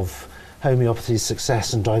of homeopathy's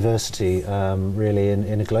success and diversity, really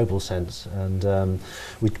in a global sense. And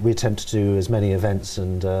we attempt to do as many events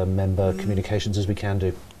and member communications as we can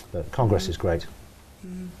do. But Congress is great.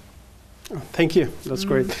 Thank you. That's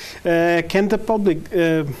great. Can the public...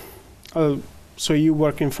 so you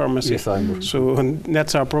work in pharmacy. Yes, I'm working. So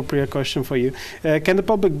that's an appropriate question for you. Can the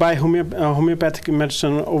public buy homeopathic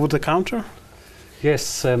medicine over the counter?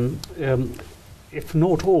 Yes. If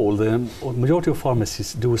not all, the majority of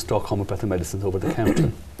pharmacies do stock homeopathic medicines over the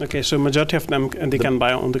counter. Okay, so majority of them they can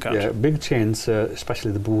buy on the counter. Yeah, big chains,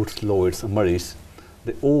 especially the Boots, Lloyds and Murray's,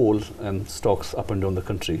 they all stocks up and down the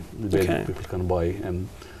country where people can buy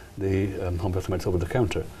the homeopathic medicine over the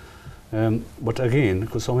counter. But again,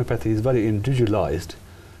 because homeopathy is very individualized,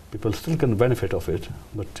 people still can benefit of it.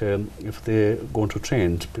 But if they go into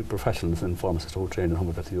trained professionals and pharmacists who are trained in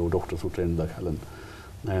homeopathy, or doctors who are trained like Helen,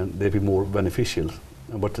 they'd be more beneficial.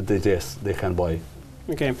 But they can buy.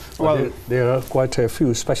 Okay. Well, there are quite a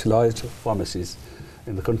few specialized pharmacies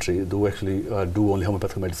in the country who actually do only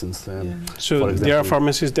homeopathic medicines. So there are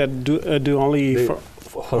pharmacies that do only for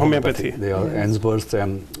homeopathy. They are Ainsworth,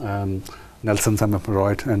 Nelson's, am I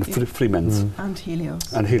right, and Freeman's. And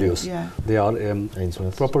Helios. And Helios. Yeah. They are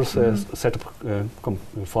proper set up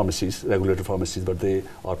pharmacies, regulated pharmacies, but they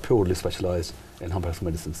are purely specialized in homeopathic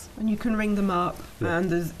medicines. And you can ring them up,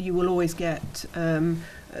 and you will always get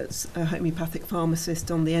a homeopathic pharmacist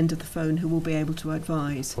on the end of the phone who will be able to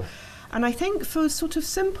advise. And I think for sort of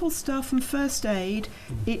simple stuff and first aid,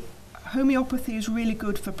 homeopathy is really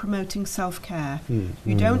good for promoting self-care.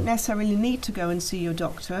 You don't necessarily need to go and see your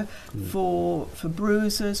doctor for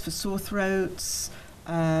bruises, for sore throats,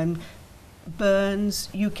 burns.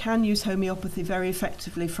 You can use homeopathy very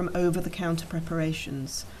effectively from over-the-counter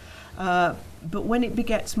preparations. But when it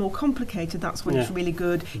gets more complicated, that's when it's really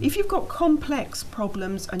good. If you've got complex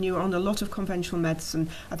problems and you're on a lot of conventional medicine,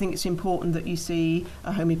 I think it's important that you see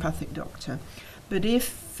a homeopathic doctor. But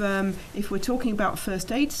if we're talking about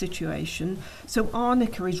first aid situation, so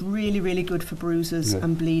arnica is really, really good for bruises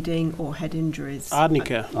and bleeding or head injuries.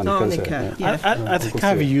 Arnica? Arnica, yeah. I think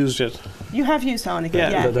I've used it. You have used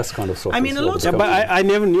arnica, That's kind of soft. I mean, a lot of... but I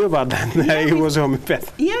never knew about that. It was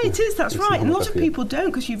homeopathic. Yeah, it is, that's right. And a lot of people don't,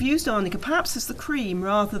 because you've used arnica, perhaps as the cream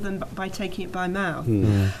rather than by taking it by mouth.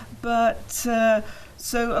 But, so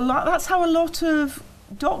that's how a lot of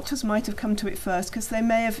doctors might have come to it first, because they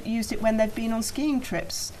may have used it when they've been on skiing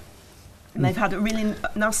trips and they've had a really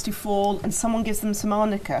nasty fall and someone gives them some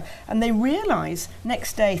arnica and they realise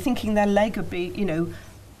next day, thinking their leg would be,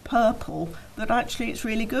 purple, that actually it's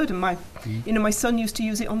really good. And my son used to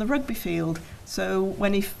use it on the rugby field. So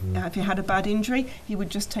when if he had a bad injury, he would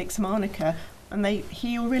just take some arnica and they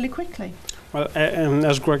heal really quickly. Well,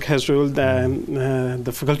 as Greg has ruled,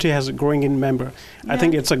 the faculty has a growing in member. I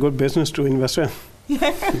think it's a good business to invest in.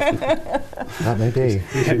 That may be.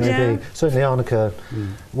 Be. Certainly arnica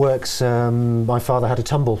works. My father had a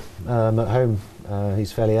tumble at home.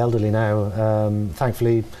 He's fairly elderly now.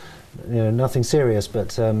 Thankfully, nothing serious,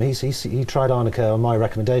 but he tried arnica on my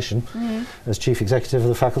recommendation as chief executive of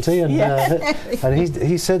the faculty, and and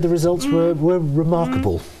he said the results were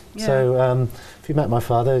remarkable. So if you met my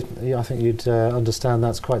father, I think you'd understand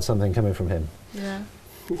that's quite something coming from him.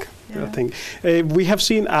 I think we have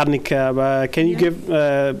seen arnica. Can you give?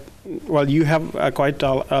 You have quite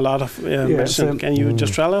a lot of medicine. Can you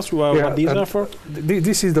just tell us what these are for?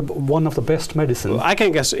 This is one of the best medicines. Well, I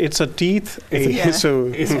can guess it's a teeth. So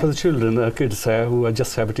it's for the children, kids who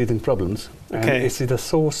just have teething problems. And it's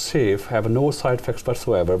so safe, have no side effects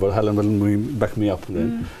whatsoever. But Helen will back me up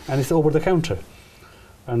then. And it's over the counter.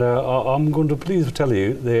 And I'm going to please tell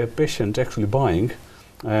you, the patient actually buying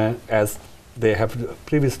as they have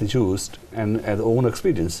previously used and as own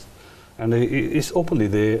experience, and it's openly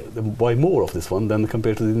they buy more of this one than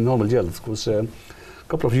compared to the normal gels. Because a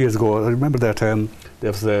couple of years ago, I remember that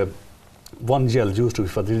there was one gel used to be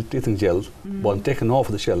for the teething gel, one taken off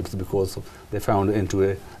the shelves because they found into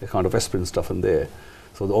a kind of aspirin stuff in there.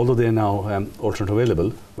 So although they are now alternate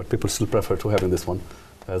available, but people still prefer to having this one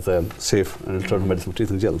as safe and alternative medicine for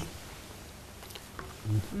teething gel.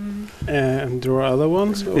 And there are other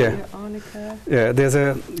ones? Or? Yeah. Arnica.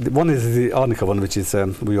 Yeah, one is the arnica one, which is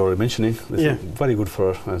we are mentioning. This is very good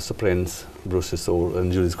for sprains, bruises, or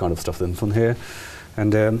injuries, kind of stuff. Then from here,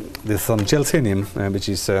 and there's some gelsenium, which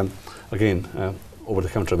is again over the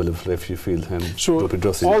counter available if you feel so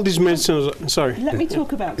all these medicines. Sorry. Let me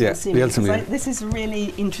talk about gelsenium. This is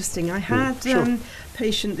really interesting. I had a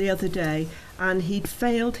patient the other day, and he'd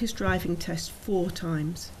failed his driving test 4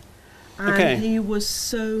 times. And he was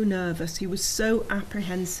so nervous, he was so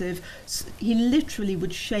apprehensive. He literally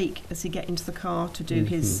would shake as he get into the car to do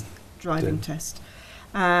his driving test.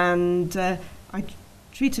 And I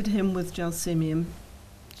treated him with gelsemium.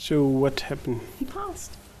 So what happened? He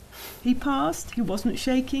passed. He passed, he wasn't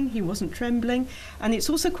shaking, he wasn't trembling. And it's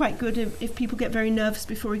also quite good if people get very nervous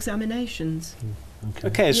before examinations.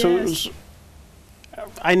 Okay, so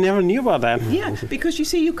I never knew about that. Yeah, because you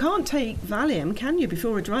see, you can't take Valium, can you,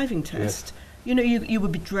 before a driving test? Yes. You know, you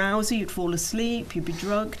would be drowsy, you'd fall asleep, you'd be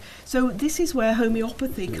drugged. So this is where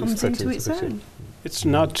homeopathy comes into its own. It's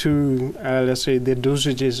not too, let's say, the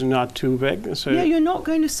dosage is not too big. So yeah, you're not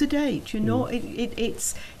going to sedate. You're not.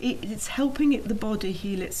 It's helping the body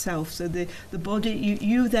heal itself. So the body,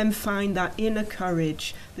 you then find that inner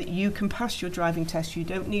courage that you can pass your driving test. You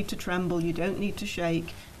don't need to tremble. You don't need to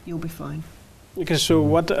shake. You'll be fine. Okay, so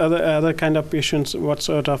what other kind of patients? What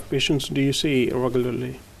sort of patients do you see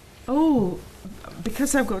regularly? Oh,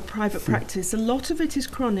 because I've got private practice, a lot of it is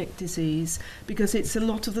chronic disease, because it's a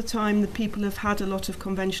lot of the time that people have had a lot of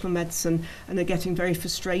conventional medicine and are getting very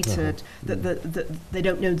frustrated that they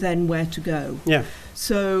don't know then where to go. Yeah.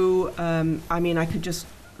 So, I mean, I could just,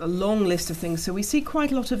 a long list of things. So we see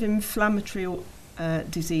quite a lot of inflammatory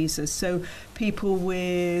diseases. So people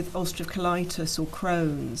with ulcerative colitis or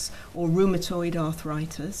Crohn's or rheumatoid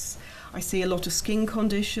arthritis. I see a lot of skin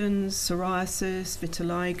conditions, psoriasis,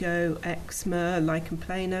 vitiligo, eczema, lichen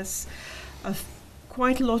planus.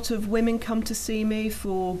 Quite a lot of women come to see me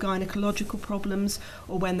for gynecological problems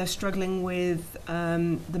or when they're struggling with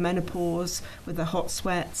the menopause, with the hot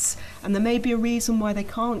sweats. And there may be a reason why they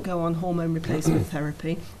can't go on hormone replacement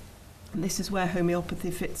therapy. And this is where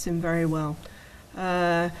homeopathy fits in very well.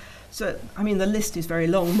 So, I mean, the list is very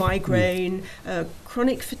long. Migraine,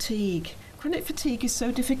 chronic fatigue. Chronic fatigue is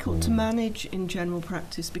so difficult to manage in general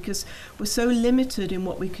practice because we're so limited in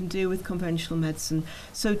what we can do with conventional medicine.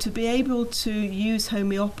 So to be able to use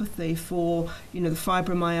homeopathy for, you know, the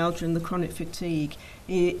fibromyalgia and the chronic fatigue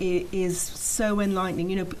is so enlightening.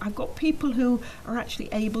 You know, I've got people who are actually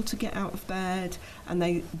able to get out of bed, and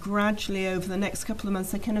they gradually, over the next couple of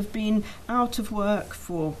months, they kind of been out of work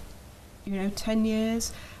for, you know, 10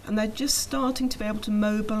 years, and they're just starting to be able to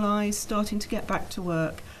mobilise, starting to get back to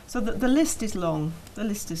work. So the list is long. The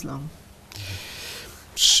list is long.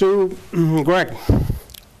 So, Greg,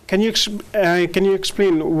 can you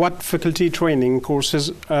explain what faculty training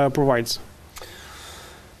courses provides?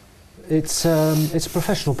 It's a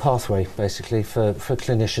professional pathway, basically, for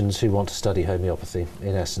clinicians who want to study homeopathy,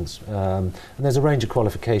 in essence. And there's a range of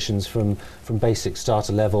qualifications from basic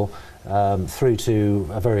starter level through to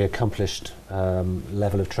a very accomplished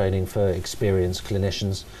level of training for experienced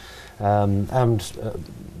clinicians. And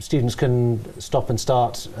students can stop and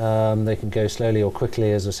start, they can go slowly or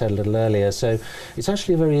quickly, as I said a little earlier. So it's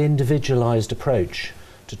actually a very individualised approach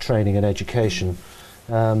to training and education.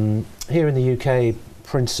 Here in the UK,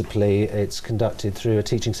 principally, it's conducted through a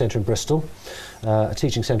teaching centre in Bristol, a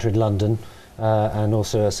teaching centre in London, and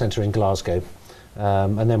also a centre in Glasgow.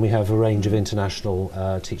 And then we have a range of international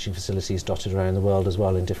teaching facilities dotted around the world as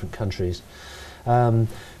well in different countries.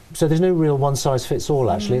 So there's no real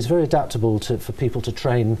one-size-fits-all, actually. It's very adaptable for people to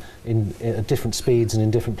train at different speeds and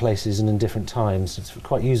in different places and in different times. It's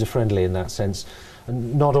quite user-friendly in that sense.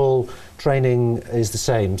 And not all training is the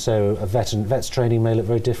same. So a vet's training may look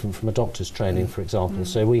very different from a doctor's training, for example.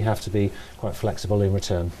 So we have to be quite flexible in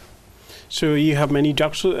return. So you have many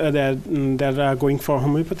doctors that are going for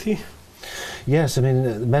homeopathy? Yes, I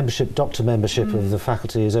mean, doctor membership of the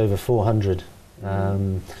faculty is over 400.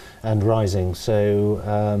 And rising. So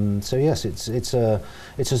yes, it's a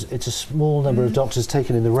small number of doctors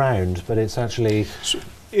taken in the round, but it's actually. So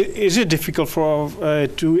is it difficult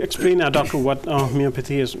to explain a doctor what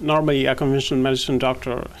homeopathy is? Normally, a conventional medicine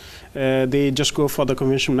doctor, they just go for the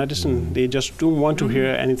conventional medicine. They just don't want to hear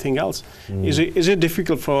anything else. Is it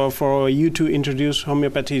difficult for you to introduce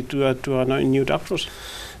homeopathy to new doctors?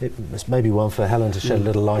 It's maybe one for Helen to shed a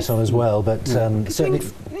little light on as well, but certainly.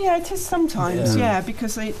 Yeah, it is sometimes. Yeah,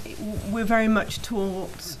 because we're very much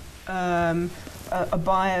taught a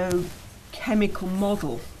biochemical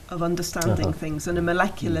model of understanding things on a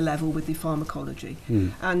molecular level with the pharmacology.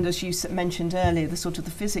 And as you mentioned earlier, the sort of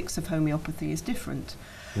the physics of homeopathy is different.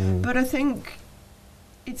 But I think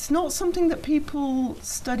it's not something that people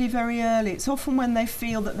study very early. It's often when they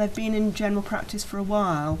feel that they've been in general practice for a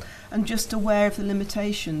while and just aware of the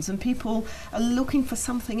limitations, and people are looking for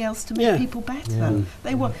something else to make people better.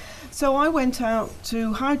 So I went out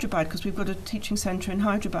to Hyderabad, because we've got a teaching centre in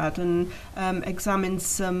Hyderabad, and examined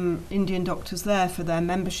some Indian doctors there for their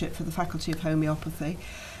membership for the Faculty of Homeopathy.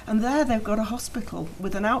 And there they've got a hospital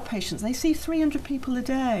with an outpatient. They see 300 people a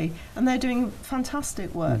day, and they're doing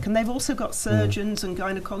fantastic work. And they've also got surgeons and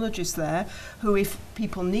gynecologists there who, if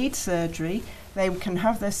people need surgery, they can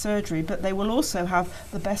have their surgery, but they will also have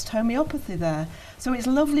the best homeopathy there. So it's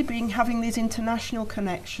lovely having these international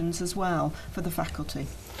connections as well for the faculty.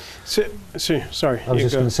 Sorry. I was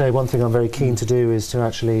just going to say, one thing I'm very keen to do is to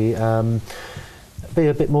actually be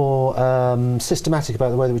a bit more systematic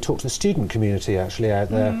about the way that we talk to the student community actually out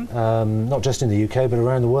there, not just in the UK but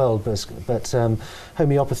around the world. But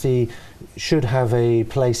homeopathy should have a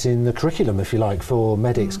place in the curriculum, if you like, for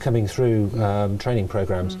medics coming through training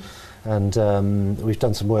programs. And we've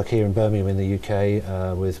done some work here in Birmingham in the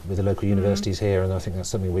UK with the local universities here, and I think that's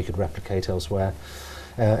something we could replicate elsewhere.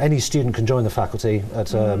 Any student can join the faculty at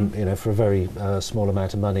for a very small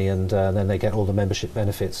amount of money, and then they get all the membership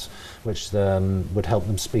benefits, which would help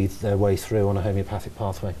them speed their way through on a homeopathic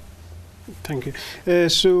pathway. Thank you.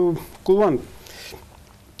 So, Kulwant,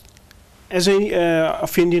 as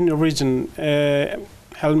of Indian origin,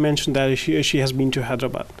 Helen mentioned that she has been to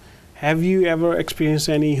Hyderabad. Have you ever experienced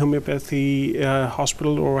any homeopathy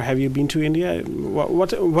hospital, or have you been to India?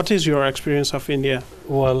 What is your experience of India?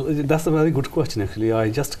 Well, that's a very good question actually. I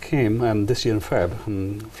just came this year in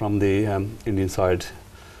Feb from the Indian side.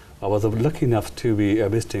 I was lucky enough to be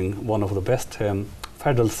visiting one of the best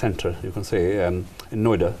federal centre, you can say, in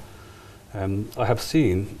Noida. I have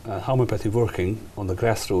seen homeopathy working on the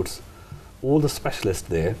grassroots. All the specialists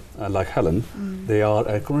there, like Helen, they are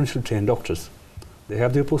credential trained doctors. They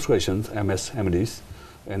have their post-graduations, MS, MDs,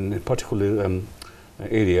 in a particular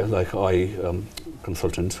area like eye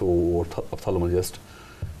consultants or ophthalmologists,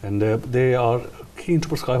 and they are keen to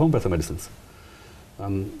prescribe homeopathic medicines.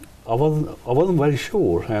 I wasn't very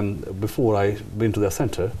sure before I went to their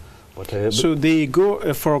centre. But so they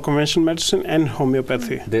go for conventional medicine and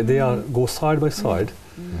homeopathy. They go side by side,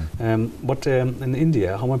 but in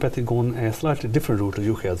India, homeopathy gone a slightly different route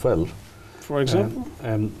to UK as well. For example.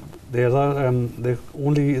 There are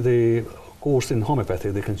only the course in homeopathy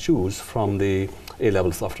they can choose from the A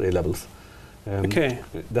levels after A levels. Okay.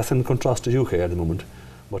 That's in contrast to UK at the moment.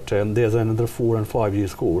 But there's another 4 and 5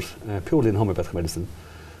 years course purely in homeopathic medicine.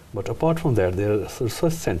 But apart from that, there are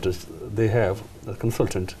research centres. They have a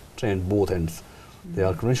consultant trained both ends. They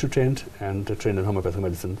are credential trained and trained in homeopathic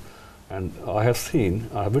medicine. And I have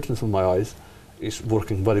witnessed with my eyes, it's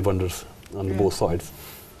working very wonders on both sides.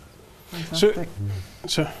 Fantastic.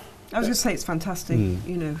 So I was going to say it's fantastic,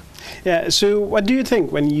 you know. Yeah, so what do you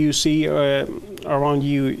think when you see around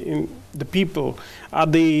you the people? Are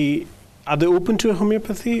they open to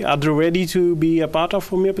homeopathy? Are they ready to be a part of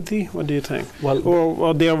homeopathy? What do you think? Well,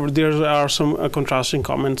 or there are some contrasting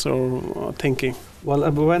comments or thinking? Well,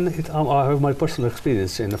 I have my personal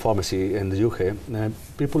experience in the pharmacy in the UK.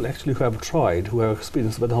 People actually who have tried, who have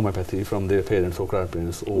experience with homeopathy from their parents or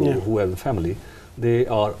grandparents or who have a family, they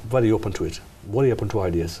are very open to it, very open to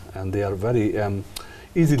ideas, and they are very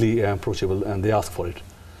easily approachable, and they ask for it.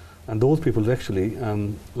 And those people actually,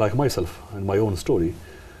 like myself and my own story,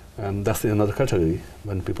 that's another category,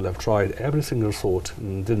 when people have tried every single sort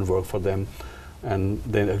and didn't work for them, and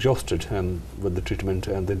then exhausted with the treatment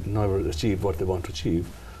and they never achieve what they want to achieve,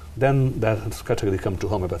 then that category come to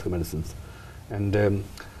homeopathic medicines. And I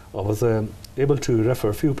was able to refer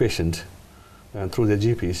a few patients through their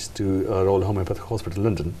GPs to Royal Homeopathic Hospital in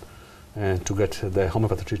London to get their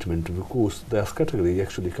homeopathic treatment, because that category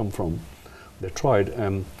actually come from, they tried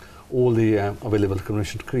all the available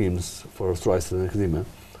conventional creams for psoriasis and eczema,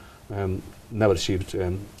 never achieved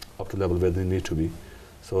up to the level where they need to be.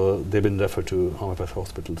 So they've been referred to homeopathic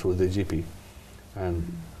hospital through the GP.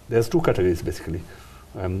 And there's two categories basically.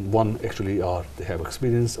 One actually they have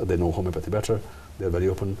experience, they know homeopathy better, they're very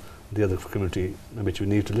open. The other community, which we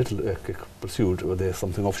need a little pursuit, where there's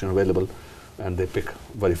something option available, and they pick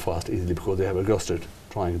very fast, easily, because they have exhausted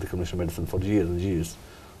trying the conventional medicine for years and years,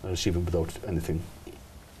 and achieving without anything.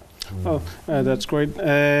 Oh, that's great.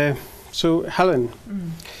 So, Helen,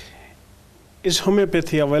 is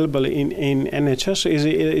homeopathy available in NHS? Is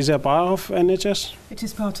it a part of NHS? It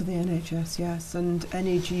is part of the NHS, yes, and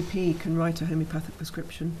any GP can write a homeopathic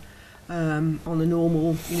prescription on a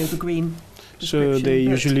normal, the green. prescription. So they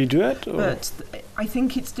usually do it? But I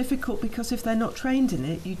think it's difficult because if they're not trained in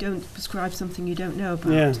it, you don't prescribe something you don't know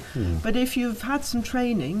about. Yeah. But if you've had some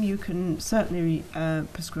training, you can certainly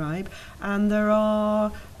prescribe. And there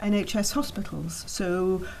are NHS hospitals. So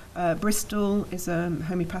Bristol is a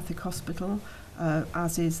homeopathic hospital,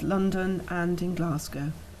 as is London and in Glasgow.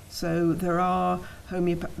 So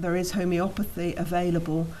there is homeopathy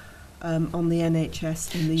available on the NHS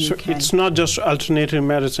in the UK. So it's not just alternative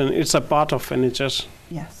medicine; it's a part of NHS.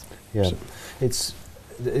 Yes. Yeah, So it's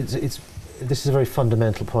this is a very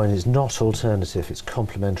fundamental point. It's not alternative; it's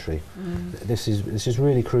complementary. This is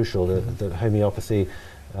really crucial that homeopathy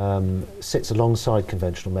sits alongside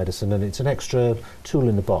conventional medicine, and it's an extra tool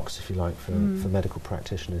in the box, if you like, for medical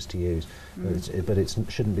practitioners to use. But it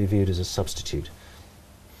shouldn't be viewed as a substitute.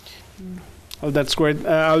 Oh, that's great.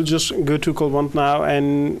 I'll just go to Kulwant now,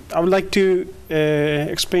 and I would like to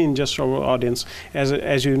explain just to our audience.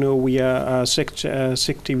 As you know, we are a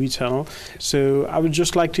Sikh TV channel, so I would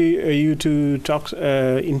just like you to talk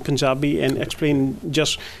in Punjabi and explain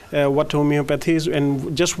just what homeopathy is,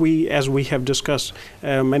 and just as we have discussed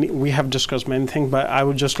many things, but I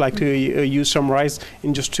would just like to you summarize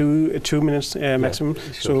in just two minutes maximum.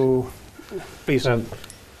 Yeah, sure. So, please.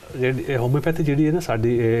 Homeopathy ਜਿਹੜੀ ਹੈ ਨਾ ਸਾਡੀ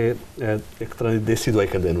ਇਹ ਇੱਕ ਤਰ੍ਹਾਂ ਦੀ ਦੇਸੀ ਦਵਾਈ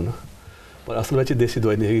ਕਹਿੰਦੇ ਇਹਨੂੰ ਨਾ, ਪਰ ਅਸਲ ਵਿੱਚ ਦੇਸੀ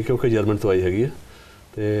ਦਵਾਈ ਨਹੀਂ ਹੈਗੀ ਕਿਉਂਕਿ ਜਰਮਨ ਦਵਾਈ ਹੈਗੀ ਹੈ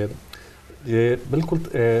ਅਤੇ ਜੇ ਬਿਲਕੁਲ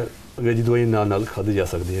ਅੰਗਰੇਜ਼ੀ ਦਵਾਈ ਨਾਲ ਖਾਧੀ ਜਾ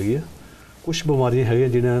ਸਕਦੀ ਹੈਗੀ ਹੈ। ਕੁਛ ਬਿਮਾਰੀਆਂ ਹੈਗੀਆਂ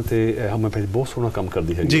ਜਿਹਨਾਂ 'ਤੇ ਹੋਮਿਓਪੈਥੀ ਬਹੁਤ ਸੋਹਣਾ ਕੰਮ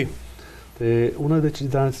ਕਰਦੀ ਹੈਗੀ ਜੀ, ਅਤੇ ਉਹਨਾਂ ਵਿੱਚ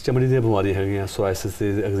ਜਿੱਦਾਂ ਚਮੜੀ ਦੀਆਂ ਬਿਮਾਰੀਆਂ ਹੈਗੀਆਂ, ਸੋਰਾਇਸਿਸ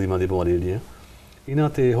ਅਤੇ ਐਗਜ਼ੀਮਾ ਦੀ ਬਿਮਾਰੀਆਂ ਜਿਹੜੀਆਂ, ਇਹਨਾਂ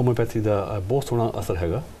 'ਤੇ ਹੋਮਿਓਪੈਥੀ ਦਾ ਬਹੁਤ ਸੋਹਣਾ ਅਸਰ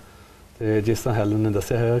ਹੈਗਾ। ਅਤੇ ਜਿਸ ਤਰ੍ਹਾਂ ਹੈਲਨ ਨੇ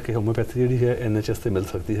ਦੱਸਿਆ ਹੈਗਾ ਕਿ ਹੋਮਿਓਪੈਥੀ ਜਿਹੜੀ ਹੈ NHS 'ਤੇ ਮਿਲ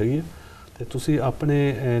ਸਕਦੀ ਹੈਗੀ ਹੈ, ਅਤੇ ਤੁਸੀਂ ਆਪਣੇ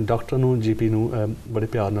ਡਾਕਟਰ ਨੂੰ GP ਨੂੰ ਬੜੇ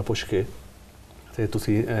ਪਿਆਰ ਨਾਲ ਪੁੱਛ ਕੇ ਅਤੇ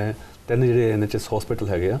ਤੁਸੀਂ 3 ਜਿਹੜੇ NHS ਹਸਪੀਟਲ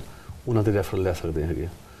ਹੈਗੇ ਆ ਉਹਨਾਂ 'ਤੇ ਰੈਫਰਲ ਲੈ ਸਕਦੇ ਹੈਗੇ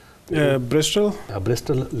ਆ।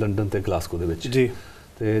 ਬ੍ਰਿਸਟਲ, ਲੰਡਨ ਅਤੇ ਗਲਾਸਗੋ ਦੇ ਵਿੱਚ ਜੀ।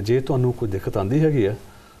 ਅਤੇ ਜੇ ਤੁਹਾਨੂੰ ਕੋਈ ਦਿੱਕਤ ਆਉਂਦੀ ਹੈਗੀ ਆ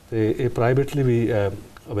ਅਤੇ ਇਹ ਪ੍ਰਾਈਵੇਟਲੀ ਵੀ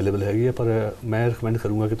ਅਵੇਲੇਬਲ ਹੈਗੀ ਆ, ਪਰ ਮੈਂ ਰਿਕਮੈਂਡ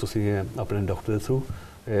ਕਰੂੰਗਾ ਕਿ ਤੁਸੀਂ ਆਪਣੇ ਡਾਕਟਰ ਦੇ ਥਰੂ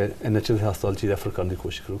NHS ਦੇ ਹਸਪਤਾਲ 'ਚ ਰੈਫਰ ਕਰਨ ਦੀ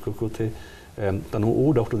ਕੋਸ਼ਿਸ਼ ਕਰੋ, ਕਿਉਂਕਿ ਉੱਥੇ ਤੁਹਾਨੂੰ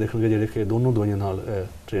ਉਹ ਡਾਕਟਰ ਦੇਖਣਗੇ ਜਿਹੜੇ ਕਿ ਦੋਨੋਂ ਦਵਾਈਆਂ ਨਾਲ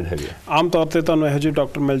ਟ੍ਰੇਨਡ ਹੈਗੇ ਆ। ਆਮ ਤੌਰ 'ਤੇ ਤੁਹਾਨੂੰ ਇਹੋ ਜਿਹੇ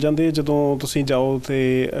ਡਾਕਟਰ ਮਿਲ ਜਾਂਦੇ ਜਦੋਂ ਤੁਸੀਂ ਜਾਓ, ਅਤੇ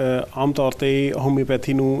ਆਮ ਤੌਰ 'ਤੇ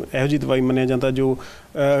ਹੋਮਿਓਪੈਥੀ ਨੂੰ ਇਹੋ ਜਿਹੀ ਦਵਾਈ ਮੰਨਿਆ ਜਾਂਦਾ ਜੋ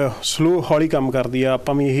ਹੌਲੀ ਕੰਮ ਕਰਦੀ ਆ।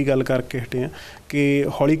 ਆਪਾਂ ਵੀ ਇਹੀ ਗੱਲ ਕਰਕੇ ਹਟੇ ਹਾਂ ਕਿ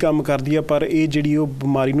ਹੌਲੀ ਕੰਮ ਕਰਦੀ ਆ, ਪਰ ਇਹ ਜਿਹੜੀ ਉਹ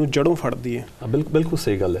ਬਿਮਾਰੀ ਨੂੰ ਜੜ੍ਹੋਂ ਫੜਦੀ ਹੈ। ਬਿਲਕੁਲ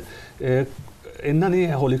ਸਹੀ ਗੱਲ ਹੈ। ਇਹਨਾਂ ਨਹੀਂ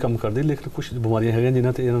ਹੌਲੀ ਕੰਮ ਕਰਦੀ, ਲੇਕਿਨ ਕੁਛ ਬਿਮਾਰੀਆਂ ਹੈਗੀਆਂ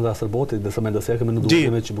ਜਿਨ੍ਹਾਂ 'ਤੇ ਇਹਨਾਂ ਦਾ ਅਸਰ ਬਹੁਤ ਹੈ। ਮੈਂ ਦੱਸਿਆ ਕਿ ਮੈਨੂੰ 2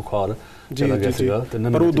 ਦਿਨ ਵਿੱਚ ਬੁਖਾਰ ਚਲਾ ਗਿਆ ਸੀਗਾ,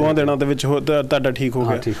 ਪਰ ਉਹ 2 ਦਿਨਾਂ ਦੇ ਵਿੱਚ ਤੁਹਾਡਾ ਠੀਕ ਹੋ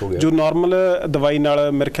ਗਿਆ। ਜੋ ਨਾਰਮਲ ਦਵਾਈ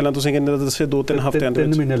ਨਾਲ ਮੇਰੇ ਖਿਆਲ ਨਾਲ ਤੁਸੀਂ ਕਹਿੰਦੇ ਦੱਸੇ 2-3 ਹਫ਼ਤਿਆਂ ਦੇ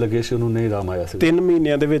ਵਿੱਚ 3 ਮਹੀਨੇ ਲੱਗੇ ਸੀ, ਉਹਨੂੰ ਨਹੀਂ ਆਰਾਮ ਆਇਆ ਸੀ। 3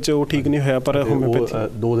 ਮਹੀਨਿਆਂ ਦੇ ਵਿੱਚ ਉਹ ਠੀਕ ਨਹੀਂ ਹੋਇਆ, ਪਰ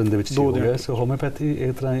ਹੋਮਿਓਪੈਥੀ 2 ਦਿਨ ਦੇ ਵਿੱਚ ਹੋ ਗਿਆ। ਸੋ ਹੋਮਿਓਪੈਥੀ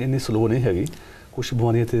ਇਸ ਤਰ੍ਹਾਂ ਇੰਨੀ ਸਲੋ ਨਹੀਂ ਹੈਗੀ। ਕੁਛ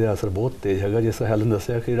ਬਿਮਾਰੀਆਂ 'ਤੇ ਇਹਦਾ ਅਸਰ ਬਹੁਤ ਤੇਜ਼ ਹੈਗਾ। ਜਿਸ ਤਰ੍ਹਾਂ ਹੈਲਨ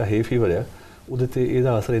ਦੱਸਿਆ ਕਿ ਜਿਹੜਾ ਹੈ ਫੀਵਰ ਆ ਉਹਦੇ 'ਤੇ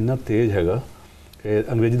ਇਹਦਾ ਅਸਰ ਇੰਨਾ ਤੇਜ਼ ਹੈਗਾ ਕਿ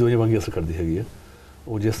ਅੰਗਰੇਜ਼ੀ ਦਵਾਈਆਂ ਵਾਂਗੀ ਅਸਰ ਕਰਦੀ ਹੈਗੀ ਆ।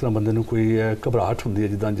 ਉਹ ਜਿਸ ਤਰ੍ਹਾਂ ਬੰਦੇ ਨੂੰ ਕੋਈ ਘਬਰਾਹਟ ਹੁੰਦੀ ਹੈ,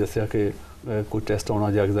 ਜਿੱਦਾਂ ਦੱਸਿਆ ਕਿ ਕੋਈ ਟੈਸਟ ਆਉਣਾ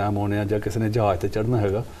ਜਾਂ ਐਗਜ਼ਾਮ ਆਉਣੇ ਆ ਜਾਂ ਕਿਸੇ ਨੇ ਜਹਾਜ਼ 'ਤੇ ਚੜ੍ਹਨਾ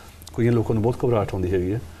ਹੈਗਾ, ਕਈਆਂ ਲੋਕਾਂ ਨੂੰ ਬਹੁਤ ਘਬਰਾਹਟ ਹੁੰਦੀ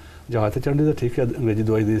ਹੈਗੀ ਹੈ। ਜਹਾਜ਼ 'ਤੇ ਚੜ੍ਹਨੀ ਤਾਂ ਠੀਕ ਹੈ, ਅੰਗਰੇਜ਼ੀ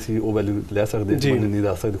ਦਵਾਈ ਦੀ ਸੀ ਉਹ ਵੈਲਿਊ ਲੈ ਸਕਦੇ, ਨਹੀਂ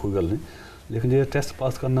ਦੱਸ ਸਕਦੇ, ਕੋਈ ਗੱਲ ਨਹੀਂ। ਲੇਕਿਨ ਜੇ ਟੈਸਟ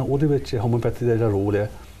ਪਾਸ ਕਰਨਾ, ਉਹਦੇ ਵਿੱਚ ਹੋਮਿਓਪੈਥੀ ਦਾ ਜਿਹੜਾ ਰੋਲ ਹੈ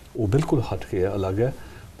ਉਹ ਬਿਲਕੁਲ ਹਟ ਕੇ ਅਲੱਗ ਹੈ।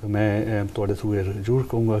 ਤਾਂ ਮੈਂ ਤੁਹਾਡੇ ਥਰੂ ਇਹ ਜ਼ਰੂਰ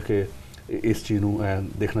ਕਹੂੰਗਾ ਕਿ ਇਸ ਚੀਜ਼ ਨੂੰ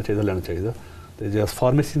ਦੇਖਣਾ ਚਾਹੀਦਾ, ਲੈਣਾ ਚਾਹੀਦਾ। ਅਤੇ ਜੇ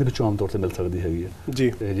ਫਾਰਮੇਸੀ ਦੇ ਵਿੱਚੋਂ ਆਮ ਤੌਰ 'ਤੇ ਮਿਲ ਸਕਦੀ ਹੈਗੀ ਹੈ ਜੀ।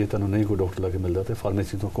 ਅਤੇ ਜੇ ਤੁਹਾਨੂੰ ਨਹੀਂ ਕੋਈ ਡਾਕਟਰ ਲਾ ਕੇ ਮਿਲਦਾ ਤਾਂ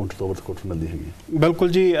ਫਾਰਮੇਸੀ ਤੋਂ ਕਾਊਂਟਰ ਤੋਂ ਕਾਊਂਟਰ ਮਿਲਦੀ ਹੈਗੀ ਹੈ। ਬਿਲਕੁਲ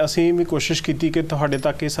ਜੀ, ਅਸੀਂ ਵੀ ਕੋਸ਼ਿਸ਼ ਕੀਤੀ ਕਿ ਤੁਹਾਡੇ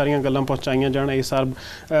ਤੱਕ ਇਹ ਸਾਰੀਆਂ ਗੱਲਾਂ ਪਹੁੰਚਾਈਆਂ ਜਾਣ। ਇਹ ਸਾਰ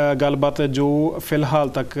ਗੱਲਬਾਤ ਜੋ ਫਿਲਹਾਲ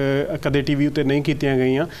ਤੱਕ ਕਦੇ TV ਉੱਤੇ ਨਹੀਂ ਕੀਤੀਆਂ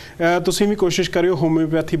ਗਈਆਂ, ਤੁਸੀਂ ਵੀ ਕੋਸ਼ਿਸ਼ ਕਰਿਓ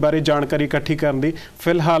ਹੋਮਿਓਪੈਥੀ ਬਾਰੇ ਜਾਣਕਾਰੀ ਇਕੱਠੀ ਕਰਨ ਦੀ।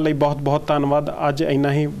 ਫਿਲਹਾਲ ਲਈ ਬਹੁਤ ਬਹੁਤ ਧੰਨਵਾਦ। ਅੱਜ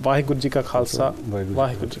ਇੰਨਾ ਹੀ। ਵਾਹਿਗੁਰੂ ਜੀ ਕਾ ਖਾਲਸਾ,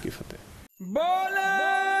 ਵਾਹਿਗੁਰੂ ਜੀ ਕੀ ਫਤਿਹ।